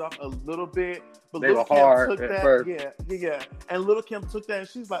started off a little bit, but Little Kim took that. First. Yeah. And Little Kim took that, and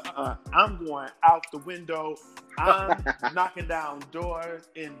she's like, I'm going out the window. I'm knocking down doors,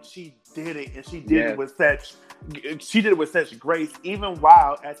 and she did it, and she did it with such grace. Even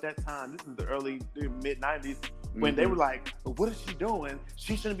while at that time, this is the mid '90s. When they were like, what is she doing?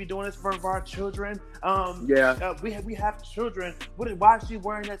 She shouldn't be doing this for our children. We have children. Why is she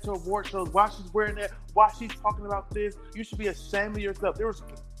wearing that to award shows? Why she's wearing that? Why she's talking about this? You should be ashamed of yourself. There was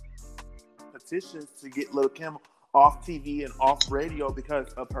petitions to get Little Kim off TV and off radio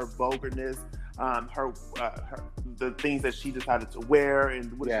because of her vulgarness, the things that she decided to wear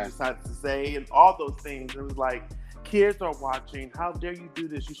and what she decided to say, and all those things. It was like, kids are watching. How dare you do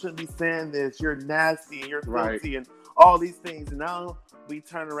this? You shouldn't be saying this. You're nasty and you're filthy and all these things. And now we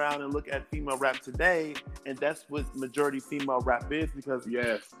turn around and look at female rap today, and that's what majority female rap is, because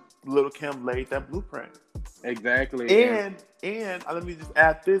Little Kim laid that blueprint. Exactly. And let me just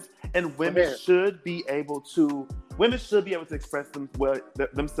add this. And women should be able to express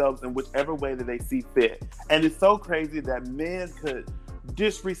themselves in whichever way that they see fit. And it's so crazy that men could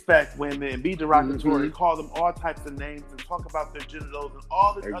disrespect women and be derogatory, call them all types of names and talk about their genitals and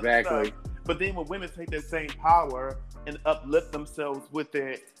all this other stuff. But then when women take that same power and uplift themselves with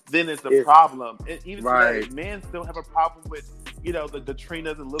it, then it's a problem. And even today, men still have a problem with, you know, the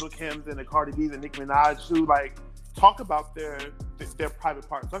Trinas and Little Kims and the Cardi B's and Nicki Minaj, who like talk about their private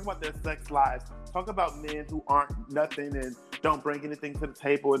parts, talk about their sex lives, talk about men who aren't nothing and don't bring anything to the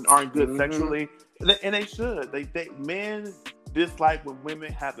table and aren't good sexually. And they should. Men dislike when women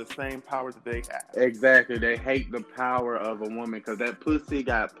have the same power that they have. Exactly. They hate the power of a woman because that pussy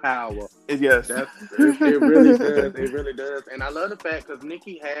got power. Yes. It really does. It really does. And I love the fact because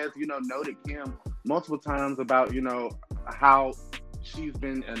Nikki has, you know, noted Kim multiple times about, you know, how she's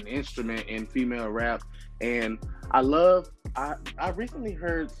been an instrument in female rap. And I recently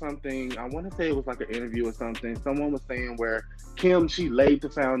heard something, I want to say it was like an interview or something. Someone was saying where Kim, she laid the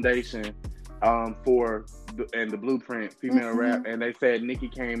foundation for the blueprint female rap, and they said Nicki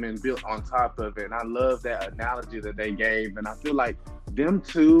came and built on top of it. And I love that analogy that they gave, and I feel like them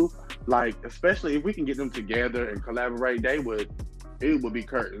two, like especially if we can get them together and collaborate, it would be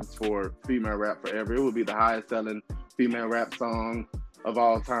curtains for female rap forever. It would be the highest selling female rap song of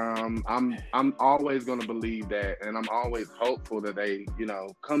all time. I'm always going to believe that, and I'm always hopeful that they,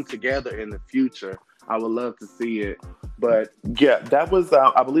 come together in the future. I would love to see it, but yeah, that was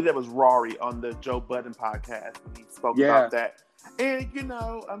I believe that was Rory on the Joe Budden podcast, and he spoke about that. And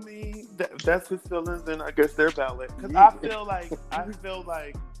I mean, that's his feelings, and I guess they're valid. Because I feel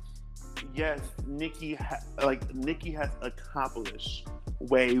like, yes, Nicki has accomplished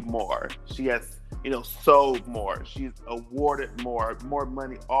way more. She has, sold more. She's awarded more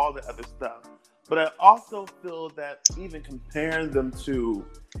money, all the other stuff. But I also feel that even comparing them to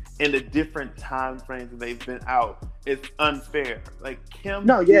in the different time frames that they've been out, it's unfair. Like Kim,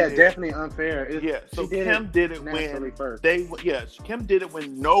 definitely unfair. So Kim did it when Kim did it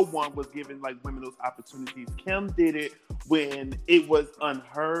when no one was giving like women those opportunities. Kim did it when it was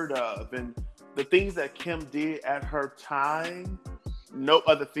unheard of, and the things that Kim did at her time, no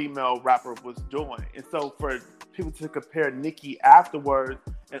other female rapper was doing. And so for people to compare Nicki afterwards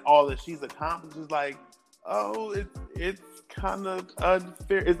and all that she's accomplished is like, it's kind of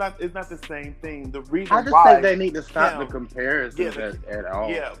unfair. It's not the same thing. The reason I just think they need to stop the comparisons at all.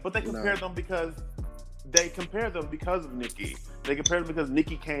 Yeah, but they compare them because of Nicki. They compare them because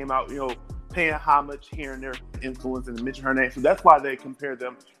Nicki came out, paying homage here and there, influence, and mention her name. So that's why they compare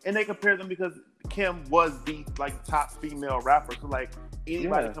them. And they compare them because Kim was the top female rapper. So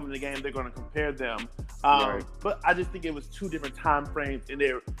anybody coming in the game, they're going to compare them. Right. But I just think it was two different time frames, and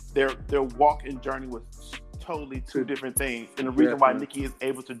their walk and journey was totally two different things. And the reason why Nicki is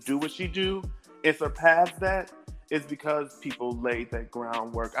able to do what she do and surpass that is because people laid that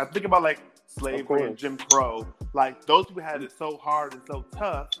groundwork. I think about slavery and Jim Crow. Those people had it so hard and so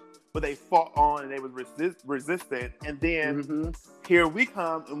tough, but they fought on and they was resistant. And then here we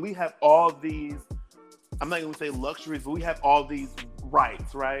come and we have all these, I'm not going to say luxuries, but we have all these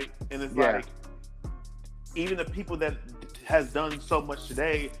rights, right? And it's even the people that has done so much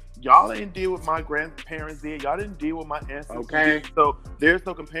today, y'all didn't deal with my grandparents did. Y'all didn't deal with my ancestors did. So there's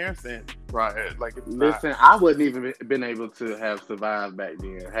no comparison. Right. Listen, I wouldn't even been able to have survived back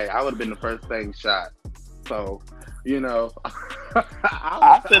then. Hey, I would have been the first thing shot. So,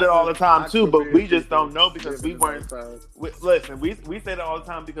 I said it all the time too, but we just don't know because we weren't. Listen, we say that all the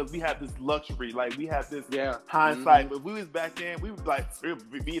time because we have this luxury, we have this hindsight. But we was back then, we was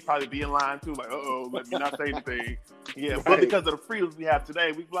we'd probably be in line too, let me not say anything. Yeah, right. But because of the freedoms we have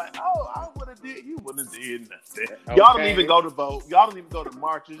today, we be like, I would have did, you wouldn't have did nothing. Okay. Y'all don't even go to vote. Y'all don't even go to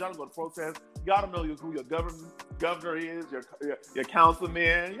marches. Y'all don't go to protests. Y'all don't know who your governor is, your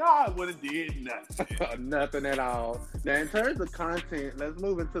councilman. Y'all wouldn't did nothing. Nothing at all. Now, in terms of content, let's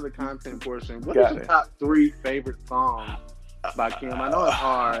move into the content portion. What is your top 3 favorite songs by Kim? I know it's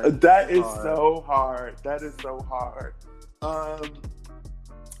hard. That is so hard. That is so hard.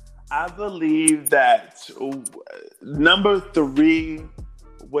 I believe that number 3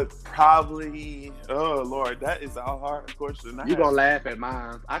 would probably, oh Lord, that is a hard question. You're going to laugh at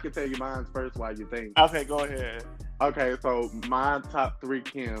mine. I can tell you mine first while you think. Okay, go ahead. Okay, so my top 3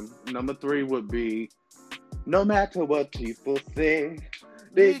 Kim. Number 3 would be No Matter What People Say,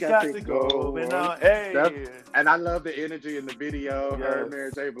 They Got to Go. Hey. And I love the energy in the video. Yes. Her,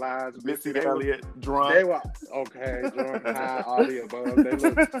 Mary J. Blige, Missy Elliott, drunk. They were drunk, high, all the above. They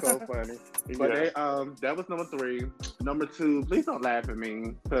look so funny. But that was number 3. Number 2, please don't laugh at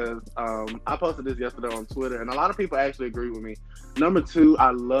me because I posted this yesterday on Twitter, and a lot of people actually agree with me. Number 2,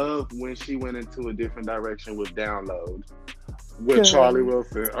 I love when she went into a different direction with Download with Charlie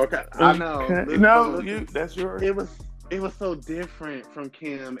Wilson. Okay, I know. No, that's yours. It was so different from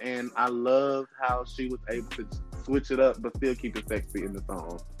Kim, and I loved how she was able to switch it up but still keep it sexy in the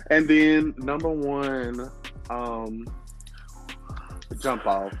song. And then number 1, Jump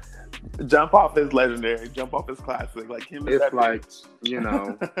Off. Jump Off is legendary. Jump Off is classic. Kim is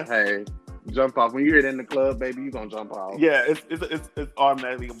hey, Jump Off. When you hear it in the club, baby, you gonna jump off. Yeah, it's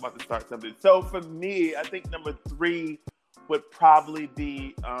automatically about to start something. So for me, I think number 3 would probably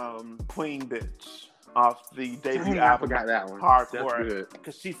be Queen Bitch. Off the debut album. I forgot that one. Hardcore.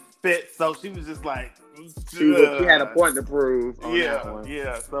 Because she spit, so she was just she had a point to prove on that one.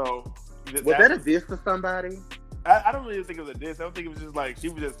 Yeah, so. Was that a diss to somebody? I don't really think it was a diss. I don't think it was just she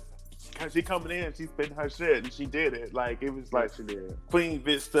was just, she coming in, she spitting her shit, and she did it. It was she did. Queen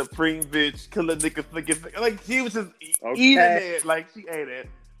Bitch, Supreme Bitch, Killer Nigga, she was just eating it. She ate it.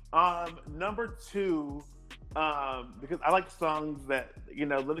 Number 2 because I like songs that, you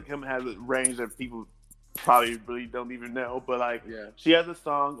know, Lil' Kim has a range that people probably really don't even know, but like, she has a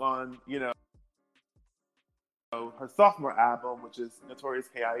song on, you know, her sophomore album, which is Notorious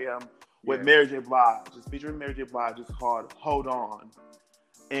K.I.M. with Mary J. Blige, just featuring Mary J. Blige, is called Hold On.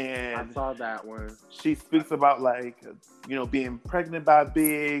 And I saw that one. She speaks about, like, you know, being pregnant by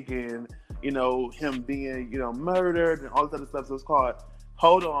Big and, you know, him being, you know, murdered and all this other stuff. So it's called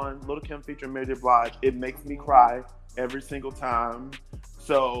Hold On, Lil' Kim featuring Mary J. Blige. It makes me cry every single time.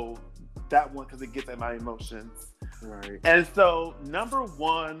 So that one, because it gets at my emotions. Right. And so number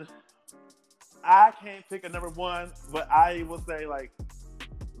one, I can't pick a number one, but I will say, like,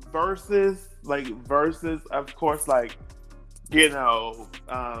 verses, of course, like, you know,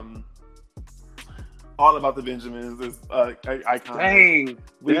 All About the Benjamins is iconic. Dang,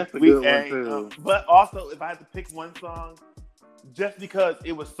 that's a good one too. But also, if I had to pick one song, just because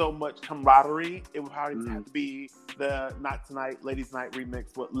it was so much camaraderie, it would probably have to be the Not Tonight, Ladies Night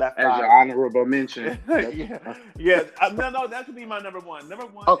remix with Left Eye. As your honorable mention. yeah. No, that could be my number one. Number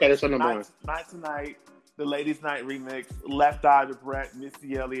one. Okay, that's your number one. Not Tonight, the Ladies Night remix, Left Eye to Brett,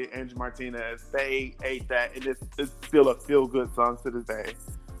 Missy Elliott, Angie Martinez. They ate that, and it's still a feel good song to this day.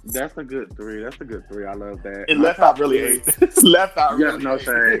 That's a good three. I love that. And Left Eye really ate. Left Eye really no ate.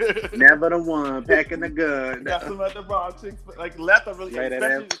 shade. Never the one packing the gun. Got some other wrong chicks, like Left Eye really ate.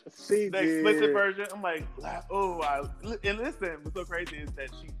 Especially the explicit version. I'm like, and listen, what's so crazy is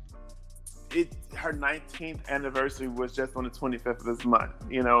that her 19th anniversary was just on the 25th of this month,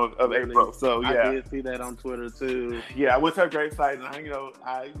 you know, of April. So yeah, I did see that on Twitter too. Yeah, I went to her gravesite and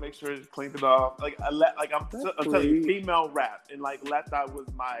I make sure to clean it off. Like I'm telling you, female rap, and like Left Eye was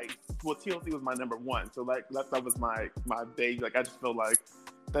TLC was my number one. So like Left Eye was my baby. Like I just feel like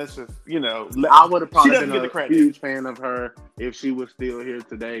that's just, you know, I would have probably been a huge fan of her if she was still here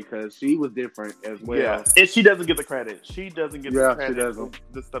today, because she was different as well. Yeah, and she doesn't get the credit. She doesn't get the credit she doesn't. for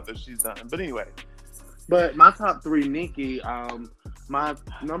the stuff that she's done. But anyway. But my top three, Nicki, my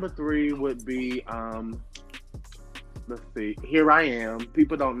number three would be, let's see, Here I Am.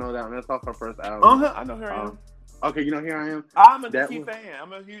 People don't know that one. That's off her first album. I know Here I Am. Okay, you know Here I Am? I'm a Nicki fan.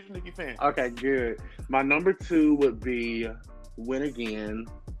 I'm a huge Nicki fan. Okay, good. My number two would be Win Again,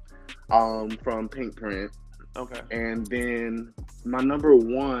 from Pink Print. Okay. And then my number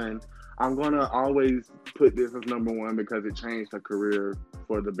one, I'm gonna always put this as number one because it changed her career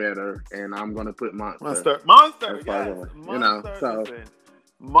for the better, and I'm gonna put Monster. Monster, yes. You know, so listen,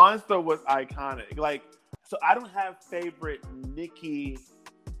 Monster was iconic. Like, so I don't have favorite Nicki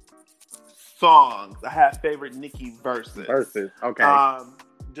songs. I have favorite Nicki verses. Okay.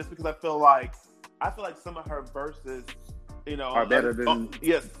 Just because I feel like some of her verses, you know, are better than are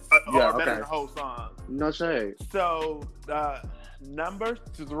better than the whole song. No shade. So number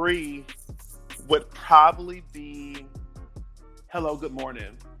three would probably be Hello, Good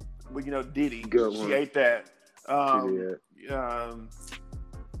Morning. With, you know, Diddy. Good one. She ate that. She did.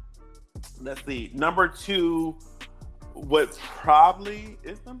 Let's see. Number two would probably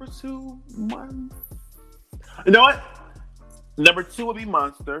number two one. You know what? Number two would be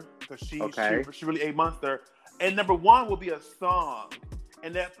Monster, because she really ate Monster. And number one will be a song,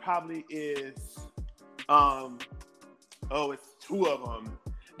 and that probably is it's two of them.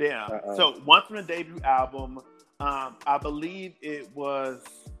 Damn. So one from the debut album, I believe it was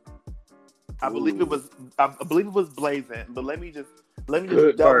Blazing, but let me just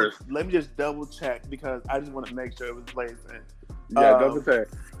double check, because I just want to make sure it was Blazing. Yeah, double check.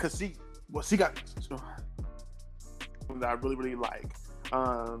 Cause she got that I really like.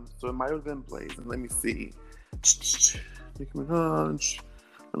 So it might have been Blazing. Let me see. Nicki Minaj.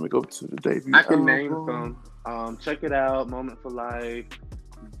 Let me go to the debut. I can name some. Check It Out, Moment for Life,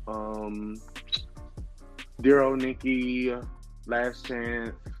 Dear Old Nicki, Last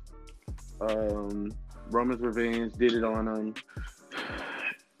Chance, Roman's Revenge, Did It On Them.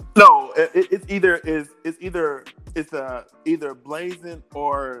 No, it's either Blazing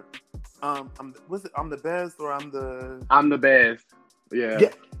or I'm the best, or I'm the best. Yeah.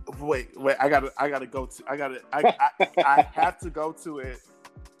 Wait. I have to go to it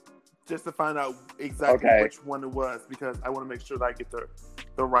just to find out exactly which one it was, because I want to make sure that I get the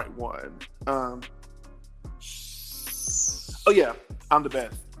right one. Oh yeah, I'm the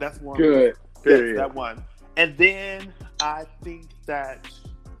best. That's one. Good. Yes, that one. And then I think that.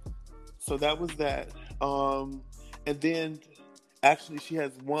 So that was that. And then actually she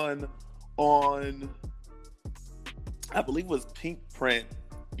has one on, I believe it was Pink Print,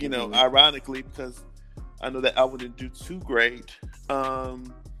 you know, ironically, because I know that album didn't do too great.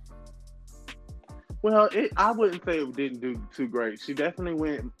 Well, I wouldn't say it didn't do too great. She definitely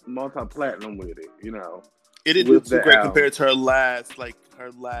went multi-platinum with it, you know. It didn't do with too the great album. compared to her last album.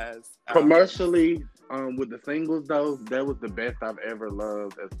 Commercially, with the singles though, that was the best I've ever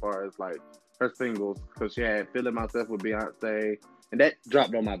loved as far as like her singles, because she had "Feeling Myself" with Beyonce, and that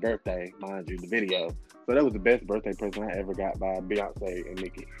dropped on my birthday, mind you, the video. So that was the best birthday present I ever got by Beyonce and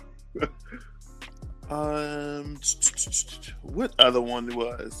Nicki. What other one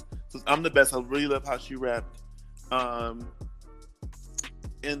was? So I'm the Best. I really love how she rapped.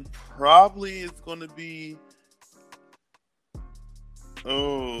 And probably it's gonna be.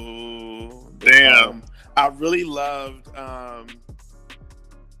 Oh damn! I really loved.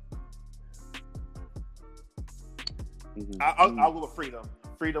 I'll go with Freedom.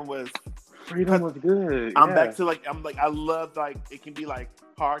 Freedom was good. I'm back to I love it can be like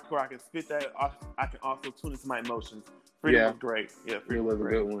hardcore. I can spit that. I can also tune into my emotions. Freedom was great. Yeah, Freedom was a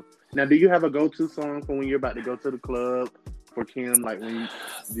great. good one. Now, do you have a go-to song for when you're about to go to the club for Kim? Like when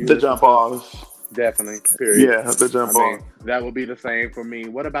you The Jump Off. Definitely. Period. Yeah, the Jump Off. That would be the same for me.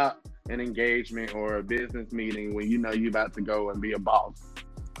 What about an engagement or a business meeting when you know you're about to go and be a boss?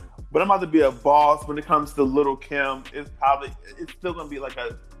 But I'm about to be a boss when it comes to Little Kim. It's still gonna be like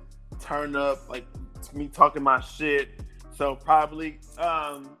a turn up, like me talking my shit. So probably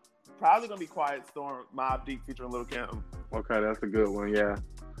gonna be Quiet Storm, Mobb Deep featuring Little Kim. Okay, that's a good one. Yeah,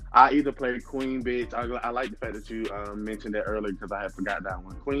 I either play Queen Bitch. I like the fact that you mentioned that earlier because I had forgot that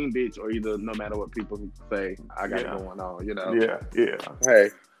one. Queen Bitch, or either No Matter What People Say, I got it going on. You know. Yeah. Hey,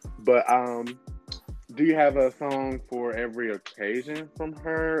 but do you have a song for every occasion from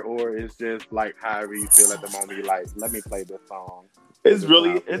her, or it's just like however you feel at the moment? You like, let me play this song. It's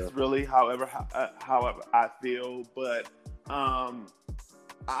really however I feel, but I'm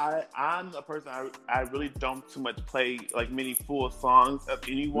a person I really don't too much play like many full sons of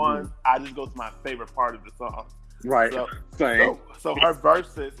anyone. Mm-hmm. I just go to my favorite part of the song. Right. Same. So her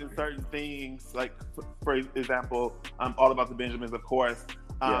verses in certain things, like for example, All About the Benjamins, of course.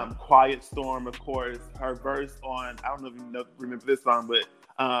 Quiet Storm, of course. Her verse on, I don't know if you remember this song, but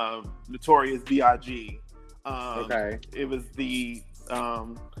Notorious B.I.G. Okay. It was the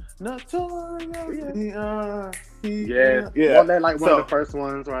Notorious. Yeah. Well, they're like one of the first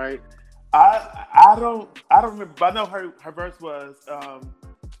ones, right? I don't remember, but I know her verse was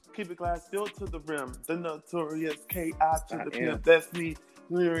keep it glass filled to the rim. The Notorious K.I. to the pimp. That's me.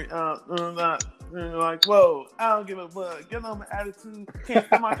 Like, whoa, I don't give a fuck. Get on my attitude. Can't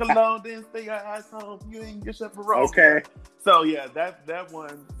stand my cologne, then stay your ass home. You ain't get shit for wrong. Okay. So yeah, that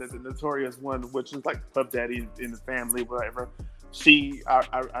one, the Notorious one, which is like Puff Daddy in the family, whatever.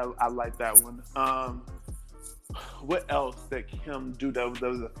 I like that one. What else that Kim do that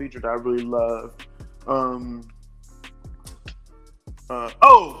was a feature that I really love? Of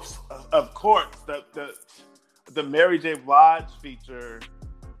course, the Mary J. Blige feature.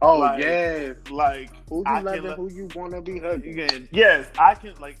 Oh, yes. Like, who you love and who you want to be hugging. Yes, I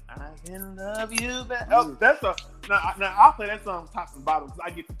can love you. That's now I'll play that song top and bottom because I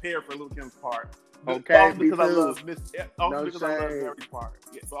get prepared for Lil Kim's part. Okay, also because I love I love Mary's part.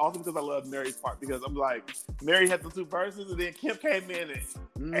 Yeah, but also because I love Mary's part because I'm like, Mary had the two verses and then Kim came in and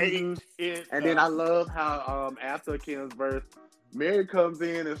ate it. And then I love how after Kim's verse, Mary comes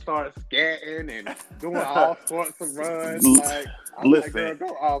in and starts scatting and doing all sorts of runs. Like, listen, like, girl,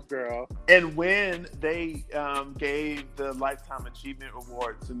 go off, girl. And when they gave the Lifetime Achievement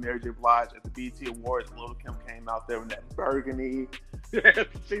Award to Mary J. Blige at the BET Awards, Lil Kim came out there in that burgundy. Yes,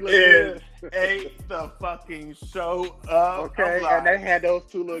 she looked good. Ate the fucking show up. Okay, and they had those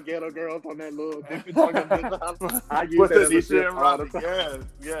two little ghetto girls on that little Dippy Dog. I use that as a shit all the time.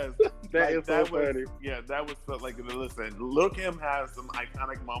 Yes. That is so funny. Yeah, that was so, like, listen, Lil Kim has some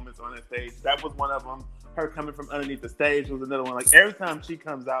iconic moments on that stage. That was one of them. Her coming from underneath the stage was another one. Like, every time she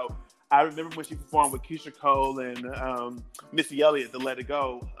comes out, I remember when she performed with Keisha Cole and Missy Elliott to Let It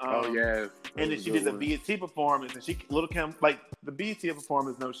Go. Oh, yes. And then she did the BET performance, and Lil Kim, like, the BET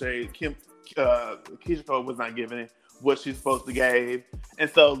performance, no shade, Keisha Cole was not giving it what she's supposed to give. And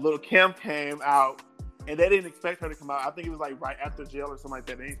so Lil Kim came out, and they didn't expect her to come out. I think it was like right after jail or something like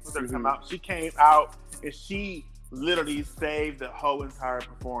that. They didn't expect her to come out. She came out, and she literally saved the whole entire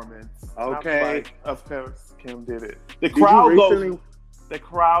performance. Okay. Like, of course, Kim did it. The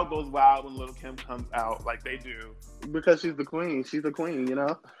crowd goes wild when Lil Kim comes out, like they do. Because she's the queen. She's a queen, you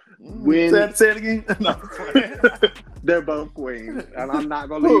know? Say it again? No. They're both queens. And I'm not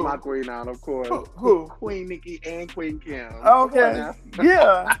going to leave my queen out, of course. Who? Queen Nicki and Queen Kim. Okay. Yeah.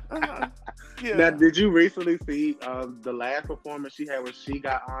 Yeah. Now, did you recently see the last performance she had where she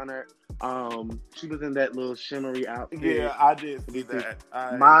got honored? She was in that little shimmery outfit. Yeah, I did see that.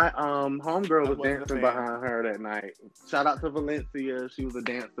 My homegirl was dancing behind her that night. Shout out to Valencia. She was a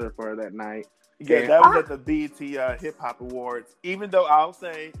dancer for that night. Yeah, that was at the BET Hip Hop Awards. Even though I'll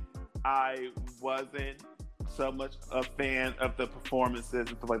say I wasn't so much a fan of the performances and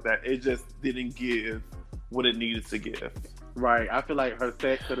stuff like that. It just didn't give what it needed to give. Right. I feel like her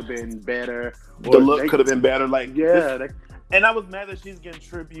set could have been better. The look could have been better. Like, yeah. And I was mad that she's getting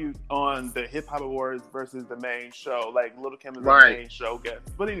tribute on the Hip Hop Awards versus the main show. Like, Little Kim is the main show guest.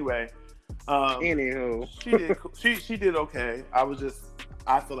 But anyway, anywho, she did okay.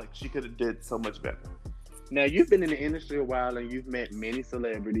 I feel like she could have did so much better. Now, you've been in the industry a while and you've met many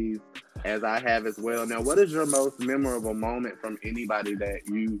celebrities, as I have as well. Now, what is your most memorable moment from anybody that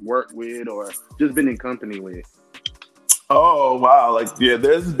you worked with or just been in company with? Oh, wow. Like, yeah,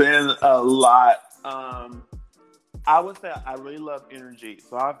 there's been a lot. I would say I really love energy.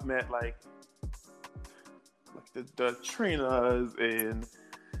 So I've met like the Trinas and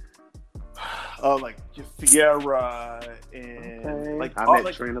like Sierra and like I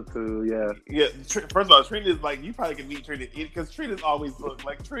met Trina too. Yeah. First of all, Trina is like, you probably can meet Trina because Trina's always booked.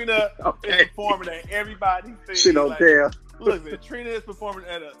 Like, Trina is performing at everybody's thing. She don't care. Listen, Trina is performing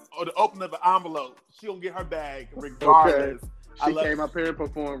at the opening of an envelope. She gonna get her bag regardless. She came up here and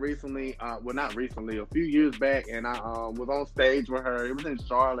performed recently. Well, not recently, a few years back, and I was on stage with her. It was in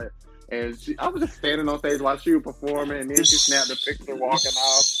Charlotte, and I was just standing on stage while she was performing, and then she snapped a picture walking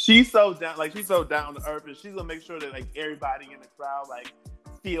off. She's so down to earth, and she's gonna make sure that like everybody in the crowd like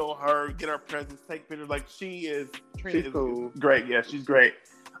feel her, get her presence, take pictures. Like, she's cool. Great. Yeah, she's great.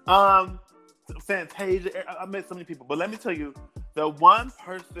 Fantasia. I met so many people, but let me tell you, the one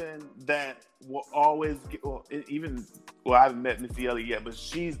person that will always get, I haven't met Missy Elliott yet, but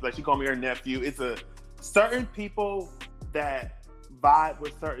she called me her nephew. It's a certain people that vibe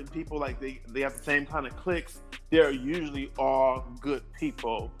with certain people, like they have the same kind of cliques. They're usually all good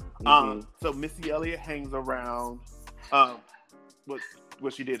people. Mm-hmm. So Missy Elliott hangs around. Well,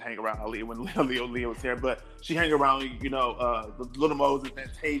 she did hang around Aaliyah when Leo was here, but she hang around, the Little Mo's and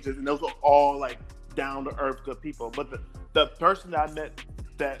Fantasias, and those are all like down to earth good people. But the person that I met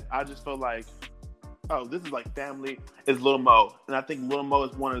that I just felt like, oh, this is like family, is Little Mo. And I think Little Mo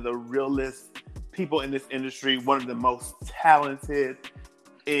is one of the realest people in this industry, one of the most talented.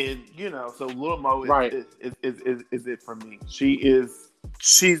 And, so Little Mo is it for me.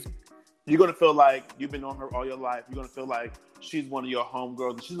 You're going to feel like you've been on her all your life. You're going to feel like she's one of your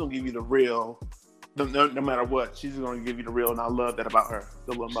homegirls. And she's going to give you the real, no matter what. She's going to give you the real, and I love that about her.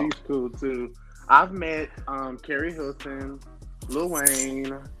 The Little Mo. She's cool, too. I've met Carrie Hilton, Lil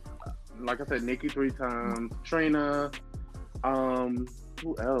Wayne, like I said, Nicki 3 times, Trina,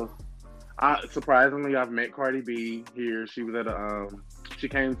 who else? Surprisingly, I've met Cardi B here. She was at she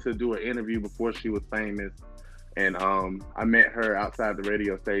came to do an interview before she was famous, and I met her outside the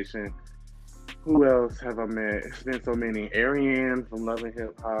radio station. Who else have I met? It's been so many. Ariane from Love and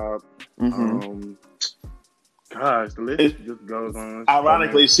Hip Hop. Mm-hmm. Gosh, the list just goes on.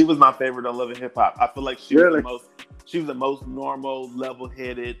 Ironically, she was my favorite on Love and Hip Hop. I feel like she was the most normal,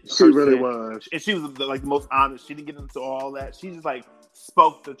 level-headed person. She really was. And she was the most honest. She didn't get into all that. She just like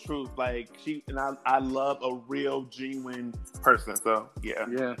spoke the truth. Like, I love a real, genuine person. So yeah.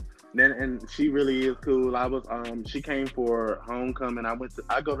 Yeah. And she really is cool. I was she came for homecoming. I went to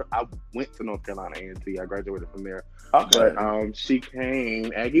North Carolina A&T. I graduated from there. Okay. But she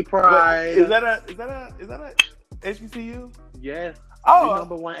came Aggie Pride. Is that a HBCU? Yes. Oh, the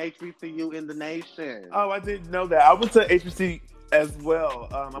number one HBCU in the nation. Oh, I didn't know that. I went to HBCU as well.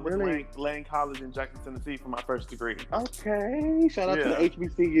 I went to Lane College in Jackson, Tennessee for my first degree. Okay. Shout out to the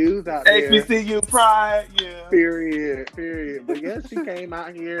HBCUs out there. HBCU pride, yeah. Period. But yeah, she came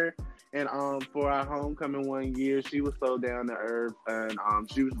out here and for our homecoming one year, she was so down to earth, and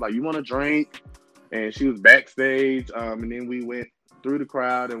she was like, "You want a drink?" And she was backstage, and then we went through the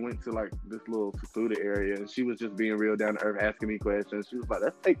crowd and went to like this little secluded area, and she was just being real down to earth, asking me questions. She was like,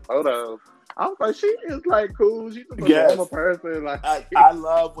 "Let's take photos." I was like, "She is like cool. She's a normal person." Like, I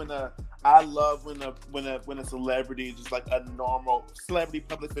love when a celebrity, just like a normal celebrity,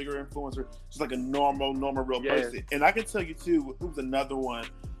 public figure, influencer, just like a normal real person. And I can tell you too, who's another one.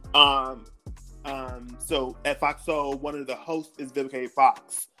 So at Fox Soul, one of the hosts is Vivica A.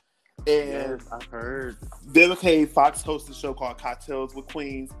 Fox. And I've heard Vivica A. Fox hosts a show called Cocktails with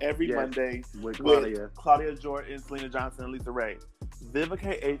Queens every Monday with Claudia Jordan, Selena Johnson, and Lisa Ray.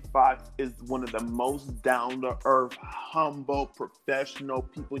 Vivica A. Fox is one of the most down-to-earth, humble, professional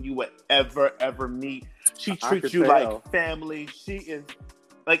people you would ever meet. She treats you like family. She is,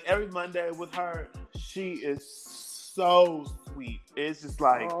 like, every Monday with her, she is so sweet. It's just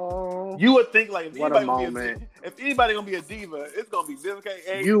like, you would think like if anybody gonna be a diva, it's gonna be Vivica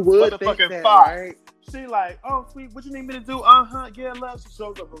A. You would think that, Fox. Right? She like, oh sweet, what you need me to do? Yeah, love. She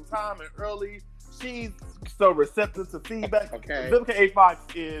shows up on time and early. she's so receptive to feedback. Okay. Vivica A. Fox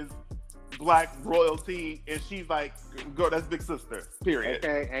is Black royalty, and she's like, girl, that's big sister. Period.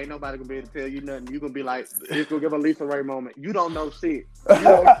 Okay, ain't nobody gonna be able to tell you nothing. You gonna be like, this gonna give a Lisa Ray moment. You don't know shit. You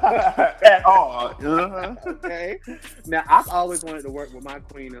don't At all. Uh-huh. Okay. Now, I've always wanted to work with my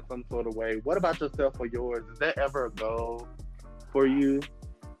queen in some sort of way. What about yourself or yours? Is that ever a goal for you?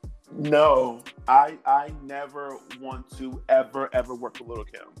 No, I never want to ever work with Lil'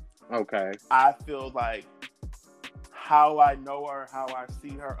 Kim. Okay. I feel like how I know her, how I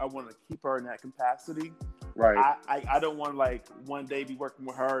see her, I want to keep her in that capacity. Right. I don't want to like one day be working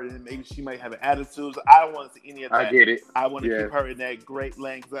with her and maybe she might have an attitude. So I don't want to see any of that. I get it. I want to Yeah. keep her in that great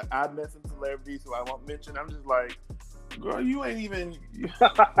lane. Cause I met some celebrities who I won't mention. I'm just like, girl, you ain't even,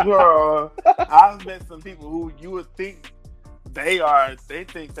 girl. I've met some people who you would think they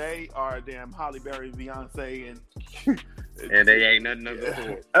think they are damn Halle Berry, Beyonce, And they ain't nothing of the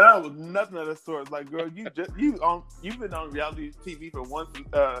sort. Oh, nothing of the sort. Like, girl, you've been on reality TV for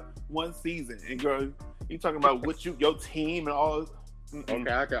one season, and girl, you talking about what your team and all. Mm-mm.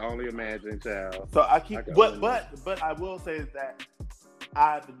 Okay, I can only imagine, child. So I keep, but I will say that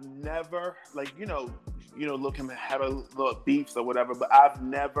I've never Lil' Kim have a little beefs or whatever, but I've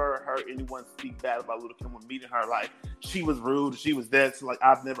never heard anyone speak bad about Lil' Kim when meeting her. Like, she was rude, she was this. Like,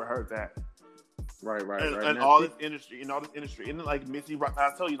 I've never heard that. Right. And all this industry, and then like Missy Rock, I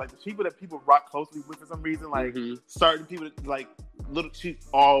tell you, like the people that people rock closely with for some reason, like certain people, like she's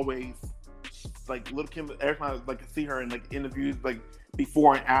always like Lil' Kim. Every time I like see her in like interviews, like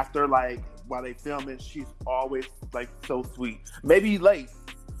before and after, like while they film it, she's always like so sweet. Maybe late,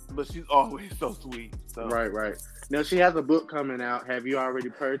 but she's always so sweet. So. Right. Now she has a book coming out. Have you already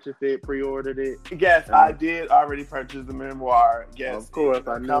purchased it, pre-ordered it? Yes, I did already purchase the memoir. Yes, of course,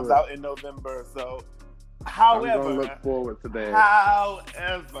 I it knew comes it. out in November. So, however, I'm gonna look forward to that.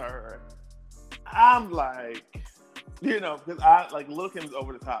 However, I'm like, because I like Lil' Kim's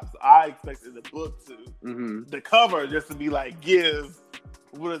over the top, so I expected the book to, the cover just to be like give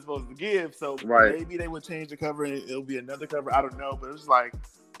what it's supposed to give. So maybe they would change the cover and it'll be another cover. I don't know, but it's like.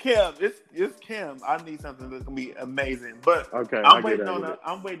 Kim, it's Kim. I need something that's gonna be amazing. But I'm waiting on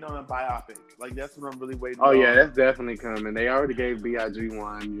a biopic. Like that's what I'm really waiting on. Oh yeah, that's definitely coming. They already gave B.I.G.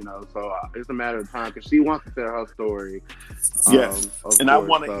 one, so it's a matter of time because she wants to tell her story. Yes, and I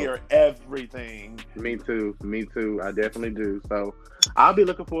want to so. hear everything. Me too. I definitely do. So I'll be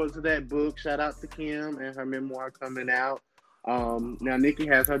looking forward to that book. Shout out to Kim and her memoir coming out. Now Nicki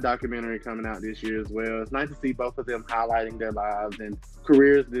has her documentary coming out this year as well. It's nice to see both of them highlighting their lives and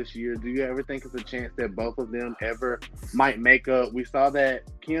careers this year. Do you ever think it's a chance that both of them ever might make up? We saw that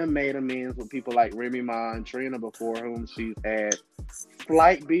Kim made amends with people like Remy Ma and Trina before, whom she's had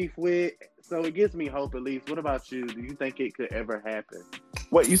slight beef with. So it gives me hope at least. What about you? Do you think it could ever happen?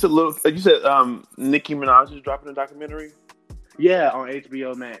 What you said? Nicki Minaj is dropping a documentary. Yeah, on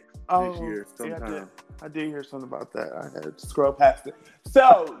HBO Max this year sometime. Yeah, I did hear something about that. I had to scroll past it.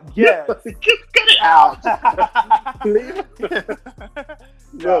 So, yes. Just get it out. Please.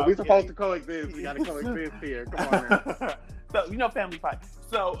 No, we're supposed to coexist. We got to coexist here. Come on now. So, family fight.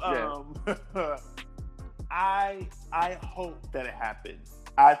 So, I hope that it happens.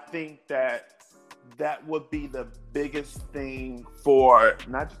 I think that would be the biggest thing for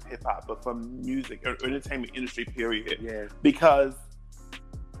not just hip hop, but for music or entertainment industry, period. Yeah. Because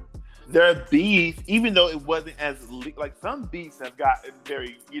their beef, even though it wasn't as like some beefs have gotten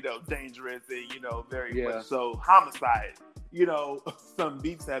very, dangerous and very much so homicide. Some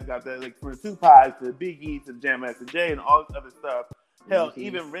beefs have got that, like from the Tupac to the Biggie to Jam Master Jay and all this other stuff. Hell,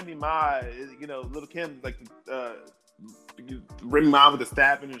 even Remy Ma, Lil' Kim, like Remy Ma with the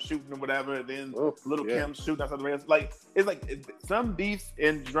stabbing and shooting or whatever, and then Lil' Kim shooting outside the ring. Like it's like some beefs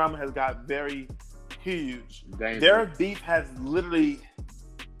in drama has got very huge. Dangerous. Their beef has literally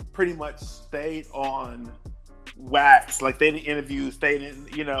pretty much stayed on wax. Like they did interviews, stayed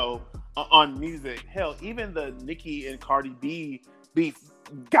in, on music. Hell, even the Nicki and Cardi B beef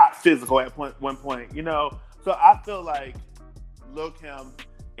got physical at one point, So I feel like Lil' Kim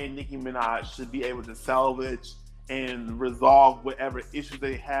and Nicki Minaj should be able to salvage and resolve whatever issues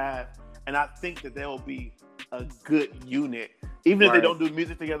they have. And I think that they will be a good unit. Even if they don't do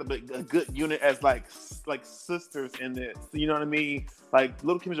music together, but a good unit as like sisters in this. You know what I mean? Like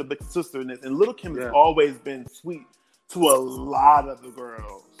Lil' Kim is a big sister in this. And Lil' Kim has always been sweet to a lot of the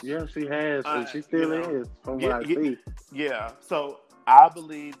girls. Yeah, she has. And she still is, from what I see. Yeah. So I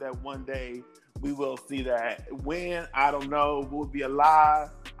believe that one day we will see that. When, I don't know, we'll be alive.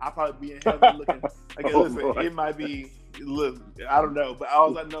 I'll probably be in heaven looking. It might be, I don't know. But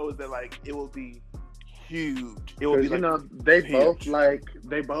all I know is that, like, it will be huge. It will be, they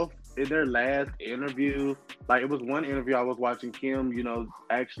both in their last interview, like it was one interview I was watching, Kim,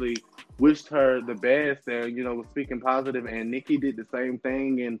 actually wished her the best and, was speaking positive, and Nicki did the same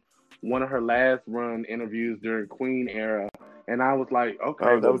thing in one of her last run interviews during Queen era. And I was like,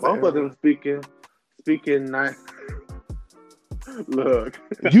 okay, that was both of them speaking nice. Look,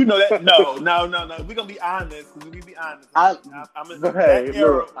 that. No. We're gonna be honest.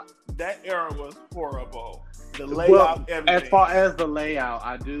 That era was horrible. The layout, everything. As far as the layout,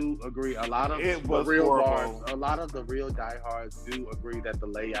 I do agree. A lot of it the was real horrible. bars, a lot of the real diehards do agree that the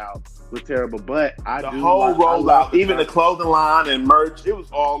layout was terrible. But the whole rollout, even the clothing line and merch, it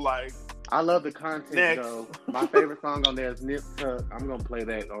was all like. I love the content Next. though. My favorite song on there is Nip Tuck. I'm gonna play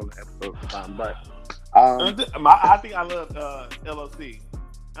that on the episode sometime. But I think I love LOC.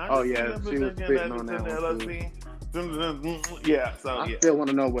 Oh yeah, she was spitting on that one too. Yeah, I still want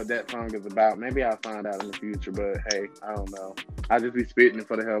to know what that song is about. Maybe I'll find out in the future, but hey, I don't know. I just be spitting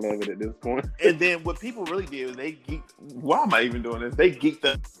for the hell of it at this point. And then what people really did was they geeked. Why am I even doing this? They geeked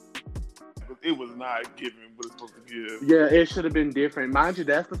up. It was not giving what it's supposed to give. Yeah, it should have been different. Mind you,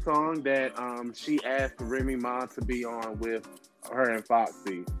 that's the song that she asked Remy Ma to be on with her and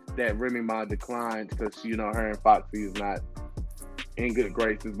Foxy. That Remy Ma declined because her and Foxy is not in good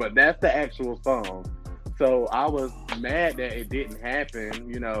graces. But that's the actual song. So I was mad that it didn't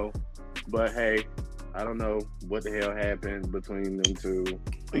happen, But hey, I don't know what the hell happened between them two.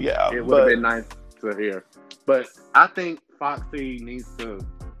 Yeah, it would have been nice to hear. But I think Foxy needs to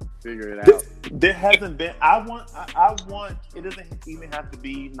figure it out. There hasn't been. I want. It doesn't even have to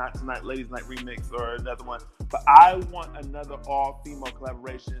be Not Tonight, Ladies Night remix or another one. But I want another all-female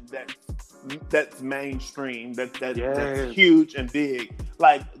collaboration that's mainstream. That's huge and big.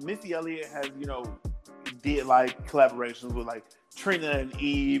 Like Missy Elliott has, did like collaborations with like Trina and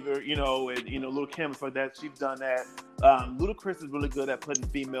Eve, or Lil' Kim for that. She's done that. Ludacris is really good at putting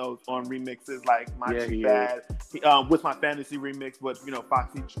females on remixes, like My Chick Bad, with My Fantasy remix with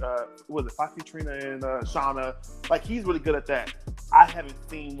Foxy, Foxy, Trina, and Shauna. Like he's really good at that. I haven't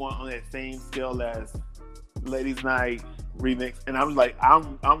seen one on that same scale as Ladies Night remix, and I'm like,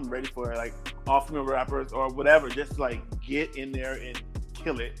 I'm ready for it. Like all female rappers or whatever, just like get in there and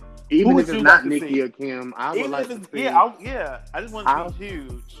kill it. Even if it's not Nicki or Kim, I would like to see. I just want to see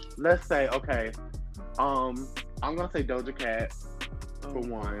huge. Let's say, okay, I'm gonna say Doja Cat for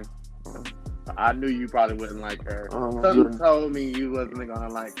one. I knew you probably wouldn't like her. Something told me you wasn't gonna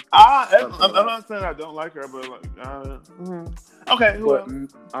like. I'm not saying I don't like her, but okay. But,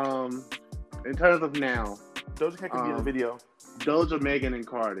 in terms of now, Doja Cat can be in the video. Doja, Megan, and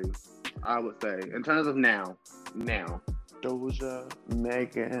Cardi, I would say. In terms of now. Doja,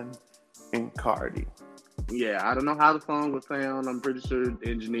 Megan, and Cardi. Yeah, I don't know how the song would sound. I'm pretty sure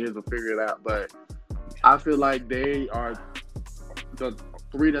engineers will figure it out, but I feel like they are the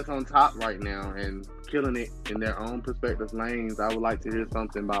three that's on top right now and killing it in their own prospective lanes. I would like to hear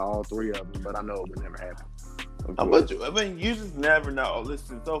something by all three of them, but I know it would never happen. You just never know.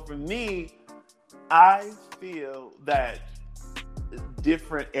 Listen, so for me, I feel that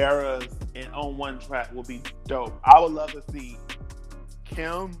different eras and on one track will be dope. I would love to see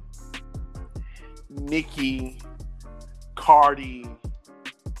Kim, Nicki, Cardi,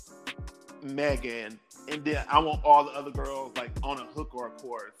 Megan, and then I want all the other girls like on a hook or a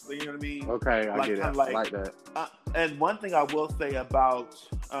chorus. So, you know what I mean? Okay, I get it. I like that. And one thing I will say about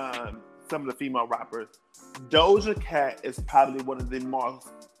some of the female rappers, Doja Cat is probably one of the most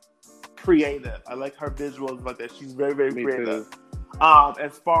creative. I like her visuals like that. She's very, very creative.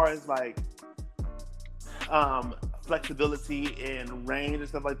 As far as like flexibility and range and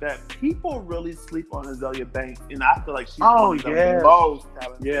stuff like that, people really sleep on Azalea Banks, and I feel like she's one of the most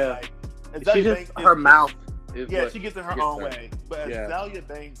talented. Yeah, like, Azalea Banks her mouth. She gets in her own way, but Azalea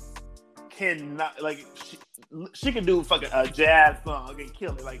Banks cannot like she can do fucking a jazz song and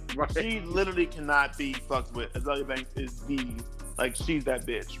kill it. Like she literally cannot be fucked with. Azalea Banks is she's that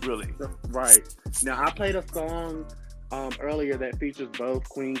bitch, really. Right. Now I played a song earlier that features both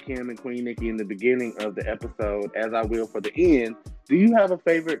Queen Kim and Queen Nicki in the beginning of the episode, as I will for the end. Do you have a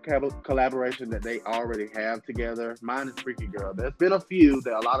favorite collaboration that they already have together? Mine is Freaky Girl. There's been a few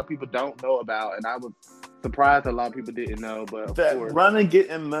that a lot of people don't know about, and I was surprised a lot of people didn't know. But of course, Running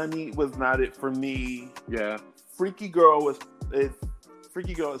Getting Money was not it for me. Yeah, Freaky Girl is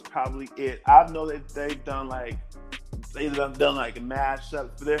probably it. I know that they've done like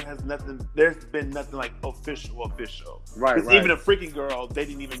mashups, but there's been nothing like official. Right. Even a Freaky Girl, they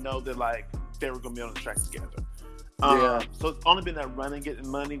didn't even know that like they were gonna be on the track together. So it's only been that Running Getting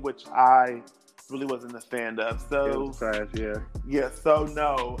Money, which I really wasn't a fan of. So trash, yeah. So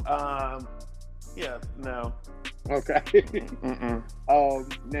no. No. Okay. Mm-mm.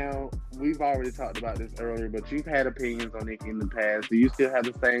 Now we've already talked about this earlier, but you've had opinions on Nicki in the past. Do you still have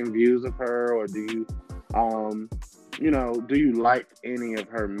the same views of her, or do you, do you like any of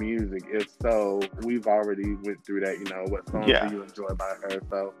her music? If so, we've already went through that. What songs Yeah. do you enjoy by her?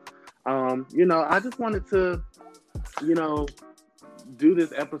 So, I just wanted to, do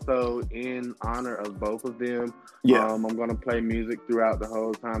this episode in honor of both of them. Yeah. I'm going to play music throughout the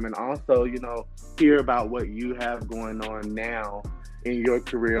whole time, and also, hear about what you have going on now in your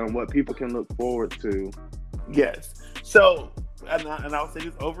career and what people can look forward to. Yes. So, and I'll say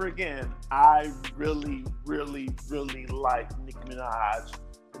this over again, I really, really, really like Nicki Minaj.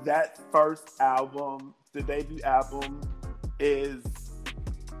 That first album, the debut album, is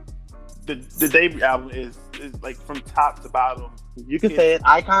like from top to bottom. You can say it,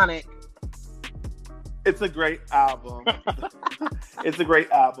 iconic. It's a great album. It's a great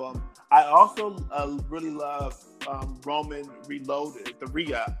album. I also really love Roman Reloaded, the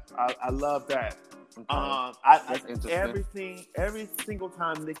re-up. I love that. Okay. Every single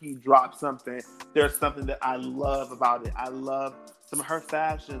time Nicki drops something, there's something that I love about it. I love some of her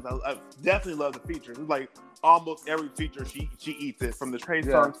fashions. I definitely love the features. It's like almost every feature she eats it, from the Trey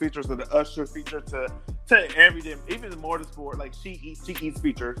Songz features to the Usher feature to everything, even the Motorsport. Like she eats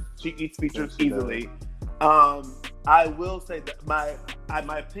features. She eats features easily. I will say that my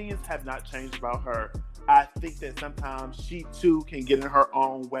opinions have not changed about her. I think that sometimes she too can get in her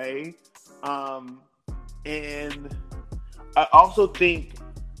own way. And I also think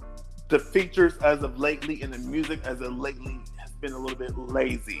the features as of lately and the music as of lately has been a little bit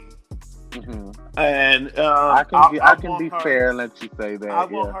lazy. Mm-hmm. And I can be fair and let you say that. I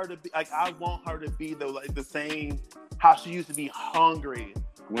want her to be like, I want her to be the same how she used to be hungry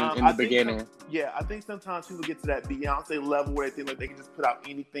in the beginning. I think sometimes people get to that Beyonce level where they think like they can just put out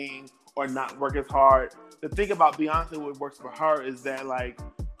anything or not work as hard. The thing about Beyonce, what works for her is that like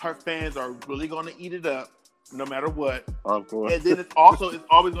her fans are really going to eat it up no matter what. Of course. And then it's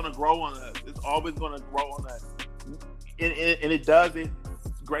always going to grow on us. It's always going to grow on us. And it does it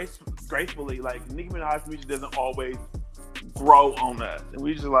gracefully. Like Nicki Minaj's music doesn't always grow on us. And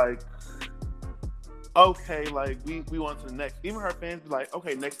we just like, okay, like we want to the next. Even her fans be like,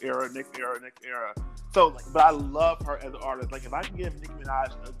 okay, next era. So, like, but I love her as an artist. Like, if I can give Nicki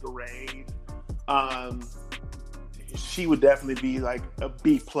Minaj a grade, she would definitely be like a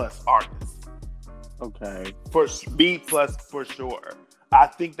B+ artist. Okay, for B+ for sure. I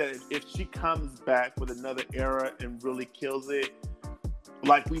think that if she comes back with another era and really kills it,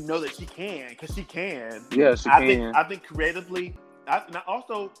 like we know that she can, because she can. Yeah, she can. I think creatively. I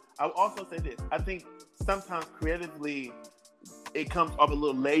will also say this. I think sometimes creatively, it comes off a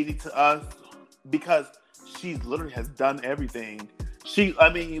little lazy to us because she literally has done everything.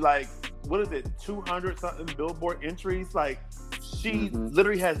 What is it? 200 something Billboard entries. Like she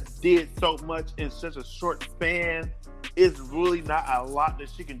literally has did so much in such a short span. It's really not a lot that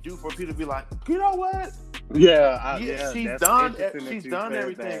she can do for people to be like, you know what? She's done everything.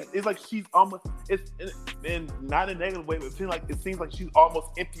 That. It's like she's almost, and not in a negative way, but it seems like she's almost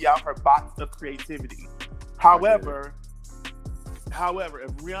empty out her box of creativity. However, if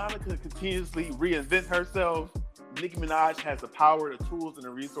Rihanna could continuously reinvent herself, Nicki Minaj has the power, the tools, and the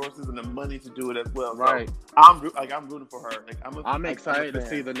resources, and the money to do it as well. Right. So I'm rooting for her. Like I'm excited to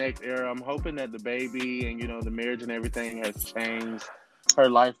see the next era. I'm hoping that the baby and the marriage and everything has changed her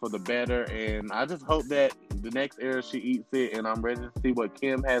life for the better, and I just hope that the next era she eats it, and I'm ready to see what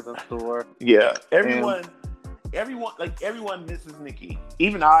Kim has in store. Yeah, everyone misses Nicki.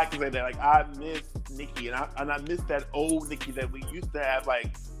 Even I can say that. Like I miss Nicki, and I miss that old Nicki that we used to have.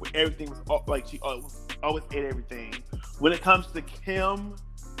 Like where everything was like she always ate everything. When it comes to Kim,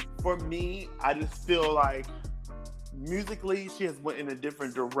 for me, I just feel like musically she has went in a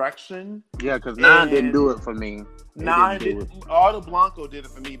different direction. Yeah, because Nine didn't do it for me. Auto Blanco did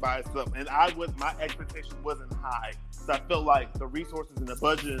it for me by itself, and my expectation wasn't high. So I felt like the resources and the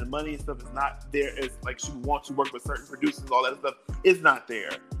budget and the money and stuff is not there. It's like she wants to work with certain producers, all that stuff is not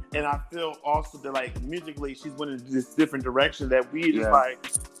there. And I feel also that like musically she's went in this different direction that we just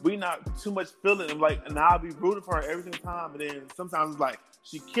we not too much feeling. I'm like, and I'll be rooting for her every single time, and then sometimes it's like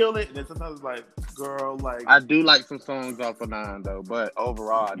she kill it, and then sometimes it's like, girl, like I do like some songs off of Nine though, but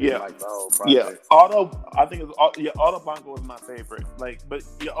overall I do like the whole project. Auto Blanco is my favorite. Like, but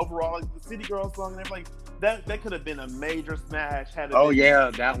overall, like the City Girls song and everything, that could have been a major smash. That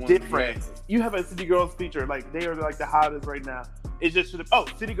one different. Yeah. You have a City Girls feature, like they are like the hottest right now. It just should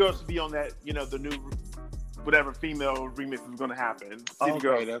have. City Girls should be on that. The new whatever female remix is going to happen. City Okay,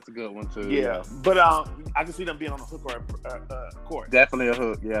 Girls. that's a good one too. Yeah, but I can see them being on the hook or chorus. Definitely a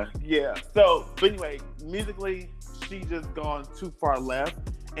hook. Yeah. Yeah. So, but anyway, musically, she just gone too far left,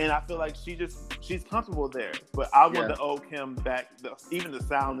 and I feel like she's comfortable there. But I want the old Kim back. Even the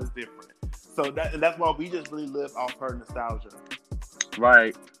sound is different. So that's why we just really live off her nostalgia.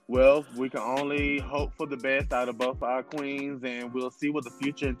 Right. Well, we can only hope for the best out of both our queens, and we'll see what the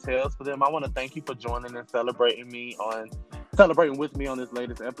future entails for them. I want to thank you for joining and celebrating with me on this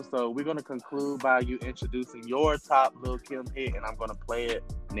latest episode. We're going to conclude by you introducing your top Lil' Kim hit, and I'm going to play it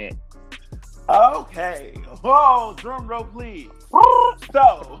next. Okay. Whoa, drum roll, please.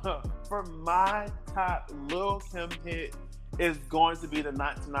 So, for my top Lil' Kim hit, is going to be the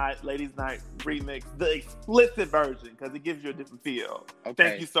Not Tonight Ladies Night remix, the explicit version, because it gives you a different feel. Okay.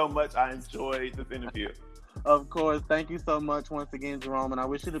 Thank you so much. I enjoyed this interview. Of course. Thank you so much once again, Jerome, and I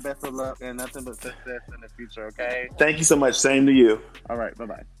wish you the best of luck and nothing but success in the future, okay? Thank you so much. Same to you. All right.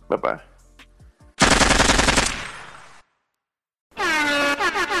 Bye-bye. Bye-bye.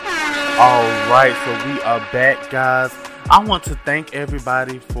 All right, so we are back, guys. I want to thank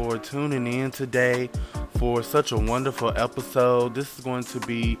everybody for tuning in today for such a wonderful episode. This is going to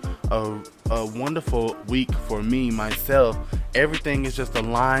be a wonderful week for me, myself. Everything is just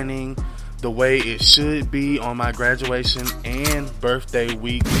aligning the way it should be on my graduation and birthday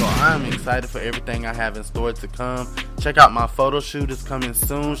week. So I'm excited for everything I have in store to come. Check out my photo shoot. It's coming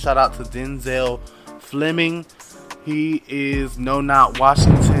soon. Shout out to Denzel Fleming. He is No Not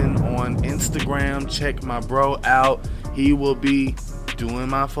Washington on Instagram. Check my bro out. He will be doing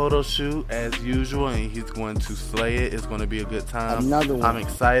my photo shoot as usual, and he's going to slay it. It's going to be a good time. Another one. I'm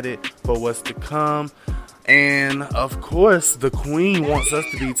excited for what's to come. And of course, the Queen wants us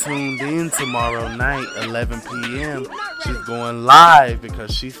to be tuned in tomorrow night, 11 p.m. She's going live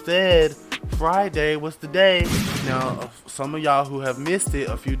because she said Friday was the day. Now, some of y'all who have missed it,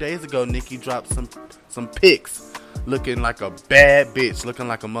 a few days ago, Nikki dropped some pics looking like a bad bitch, looking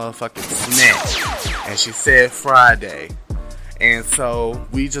like a motherfucking snatch. And she said Friday. And so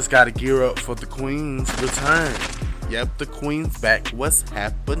we just got to gear up for the Queen's return. Yep, the Queen's back. What's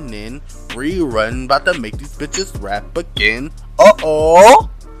happening? Rerun, about to make these bitches rap again. Uh-oh.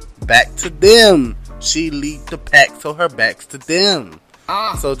 Back to them. She lead the pack, so her back's to them.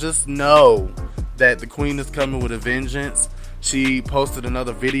 So just know that the Queen is coming with a vengeance. She posted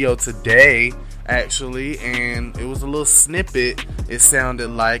another video today, actually, and it was a little snippet. It sounded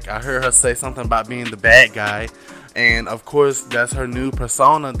like I heard her say something about being the bad guy. And of course, that's her new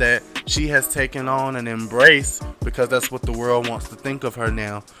persona that she has taken on and embraced, because that's what the world wants to think of her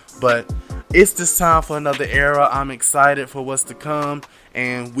now. But it's just time for another era. I'm excited for what's to come.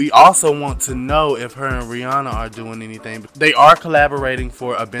 And we also want to know if her and Rihanna are doing anything. They are collaborating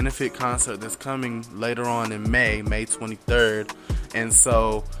for a benefit concert that's coming later on in May 23rd. And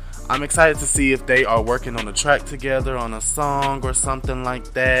so I'm excited to see if they are working on a track together, on a song or something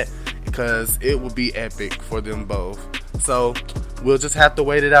like that, because it will be epic for them both. So we'll just have to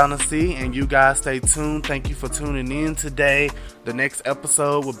wait it out and see. And you guys stay tuned. Thank you for tuning in today. The next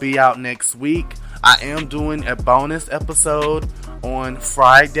episode will be out next week. I am doing a bonus episode on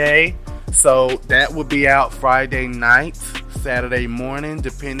Friday. So that will be out Friday night, Saturday morning,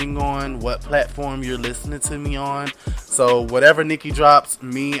 depending on what platform you're listening to me on. So whatever Nikki drops,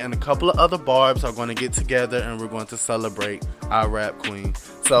 me and a couple of other barbs are going to get together and we're going to celebrate our rap queen.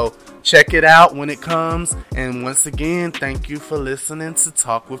 So check it out when it comes. And once again, thank you for listening to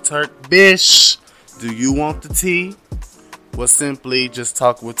Talk with Turk Bish. Do you want the tea? Well, simply just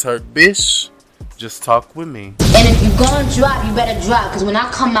talk with Turk Bish. Just talk with me. And if you gonna drop, you better drop, because when I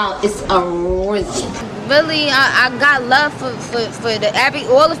come out, it's a rhythm. Really, I got love for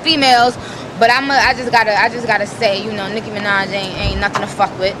all the females, but I just gotta say, you know, Nicki Minaj ain't nothing to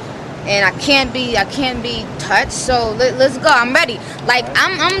fuck with, and I can't be touched. So let's go. I'm ready. Like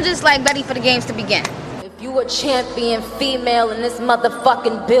I'm just like ready for the games to begin. If you a champion female in this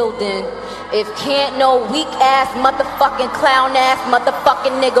motherfucking building, if can't no weak ass motherfucking clown ass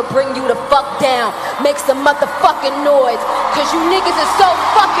motherfucking nigga bring you the fuck down, make some motherfucking noise, cause you niggas is so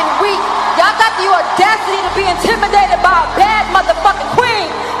fucking weak. Y'all got the audacity to be intimidated by a bad motherfucking queen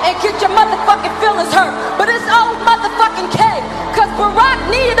and get your motherfucking feelings hurt. But it's old motherfucking K, cause Barack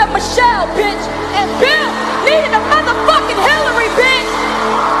needed a Michelle, bitch, and Bill needed a motherfucking Hillary, bitch.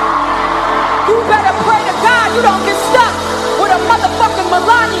 You better pray to God you don't get stuck with a motherfucking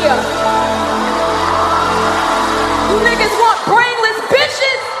Melania. You niggas want brainless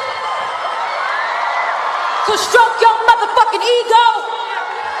bitches to stroke your motherfucking ego?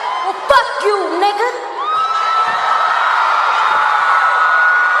 Well, fuck you, nigga.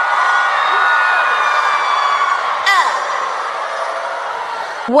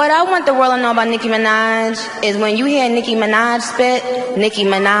 What I want the world to know about Nicki Minaj is when you hear Nicki Minaj spit, Nicki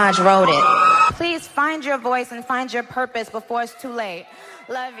Minaj wrote it. Please find your voice and find your purpose before it's too late.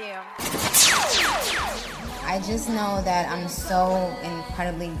 Love you. I just know that I'm so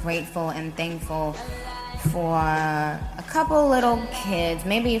incredibly grateful and thankful for a couple little kids,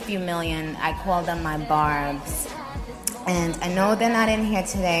 maybe a few million. I call them my Barbs. And I know they're not in here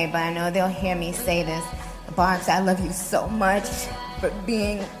today, but I know they'll hear me say this. Barbs, I love you so much for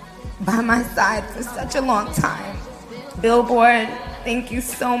being by my side for such a long time. Billboard, thank you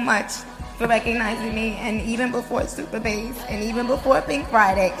so much for recognizing me, and even before Super Bass, and even before Pink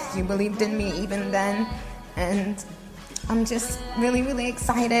Friday, you believed in me even then, and I'm just really, really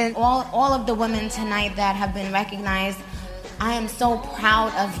excited. All of the women tonight that have been recognized, I am so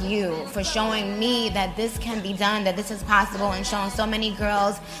proud of you for showing me that this can be done, that this is possible, and showing so many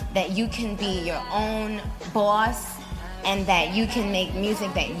girls that you can be your own boss, and that you can make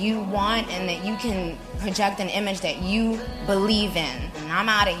music that you want, and that you can project an image that you believe in. And I'm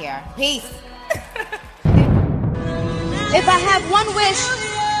out of here. Peace. If I have one wish,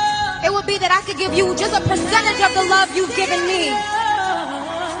 it would be that I could give you just a percentage of the love you've given me.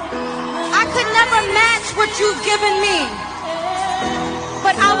 I could never match what you've given me,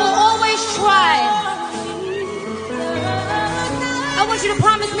 but I will always try. I want you to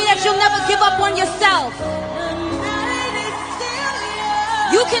promise me that you'll never give up on yourself.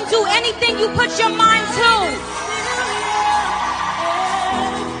 You can do anything you put your mind to.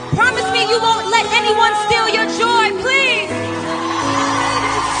 Promise me you won't let anyone steal your joy, please.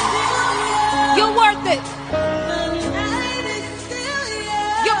 You're worth it.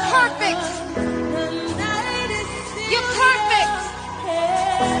 You're perfect. You're perfect.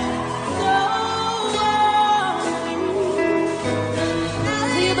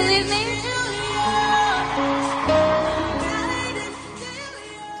 Do you believe me?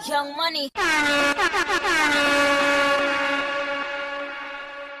 Young Money.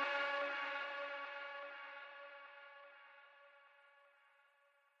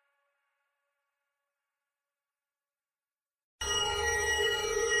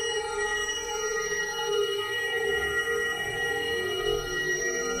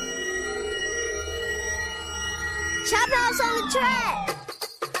 Chop House on the track.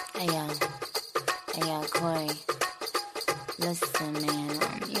 Hey, Corey. Listen, man,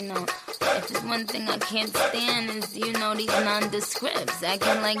 if there's one thing I can't stand is, these nondescripts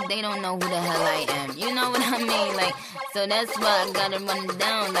acting like they don't know who the hell I am. You know what I mean? So that's why I gotta run it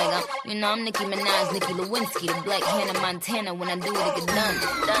down. I'm Nicki Minaj, Nicki Lewinsky, the Black Hannah Montana. When I do it, it get done.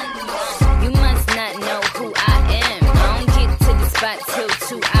 You must not know who I am. I don't get to the spot till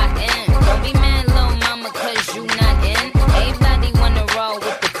 2 a.m. Don't be mad, little mama, cause you not in. Everybody wanna roll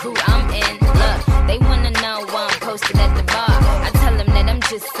with the crew I'm in. Look, they wanna know why I'm posted at the bar. I tell them that I'm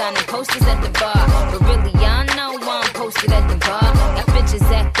just signing posters at the bar, but really y'all know why I'm posted at the bar. Got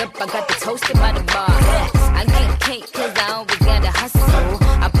bitches act up, I got the toaster by the bar. I get cake cause I always gotta hustle.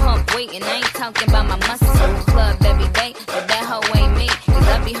 I pump weight and I ain't talking about my muscle. Club every day, but that hoe ain't me. Cause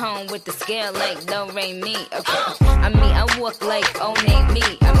I be home with the scale like don't rain me. Okay. I walk like oh Nate me.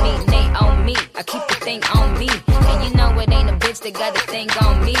 Nate on me. I keep the thing on me. And you know it ain't a bitch that got a thing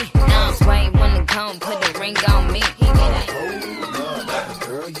on me. That's why he wanna go and put a ring on me. He be like,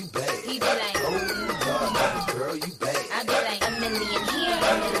 girl, you bad. He be like, girl, you bad. I be like, a million here,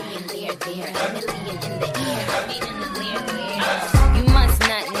 a million there, a million in the air, I mean in the there. You must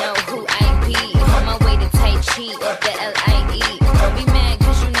not know who I be. On my way to Tai Chi up the L.I.E. Don't be mad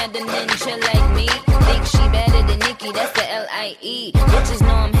cause you not the ninja like me. Think she better than Nicki, that's the L.I.E. Bitches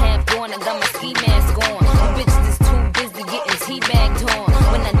know I'm half gone, I got my ski mask on. You bitches is too busy getting teabagged on.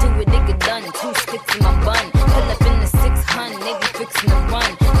 When I do it, it get done. 2 sticks in my bun. Pull up in the 600, they be fixing to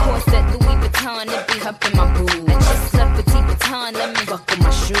run. Corset Louis Vuitton, it be up in my boob. I just left Petit Vuitton, let me buckle my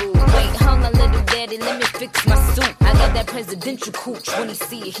shoe. Wait, hold on, little daddy, let me fix my suit. I got that presidential cooch, when he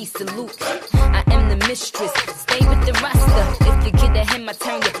see it, he salute. I am the mistress, stay with the roster. If you get ahead, I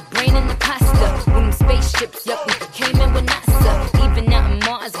turn your brain into pasta. When them spaceships, yup, we came in with NASA. Even out in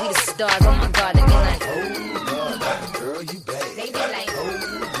Mars, we the stars, oh my God, they be like, oh, girl, you bad. They be like, oh,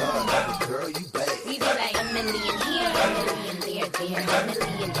 girl, you bad. We be like, a million here, a million there, a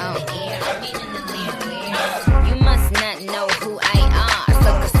million in the air, I mean in the there. You must not know who I are.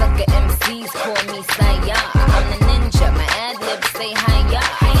 Sucker MCs call me Saya. I'm the ninja, my ad-libs say hiya.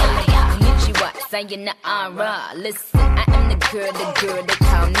 Konnichiwa, sayonara. Listen, I am the girl they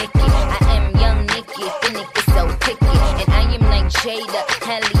call Nicki. I am young Nicki, finicky, so picky. And I am like Jada,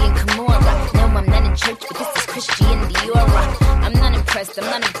 Halle, and Kimora. No, I'm not in church, but this is Christian Dior. I'm not impressed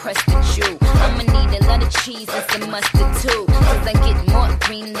with you. I'ma need a lot of cheese and some mustard too. Cause I get more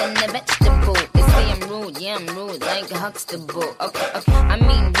green than the vegetable. They say I'm rude, yeah, I'm rude, like a Huxtable. Okay, I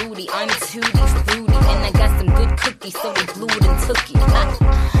mean Rudy, I'm Tootie Fruity. And I got some good cookies, so they blew it and took it.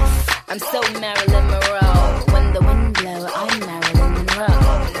 I'm so Marilyn Monroe. When the wind blow, I'm Marilyn Monroe.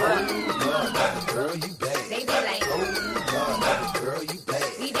 Girl, you bad. They be like, Oh, God, girl, you bad.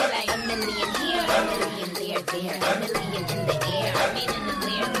 we be like a million here, a million there, a million in the air. I mean in the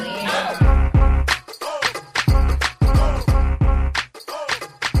clear.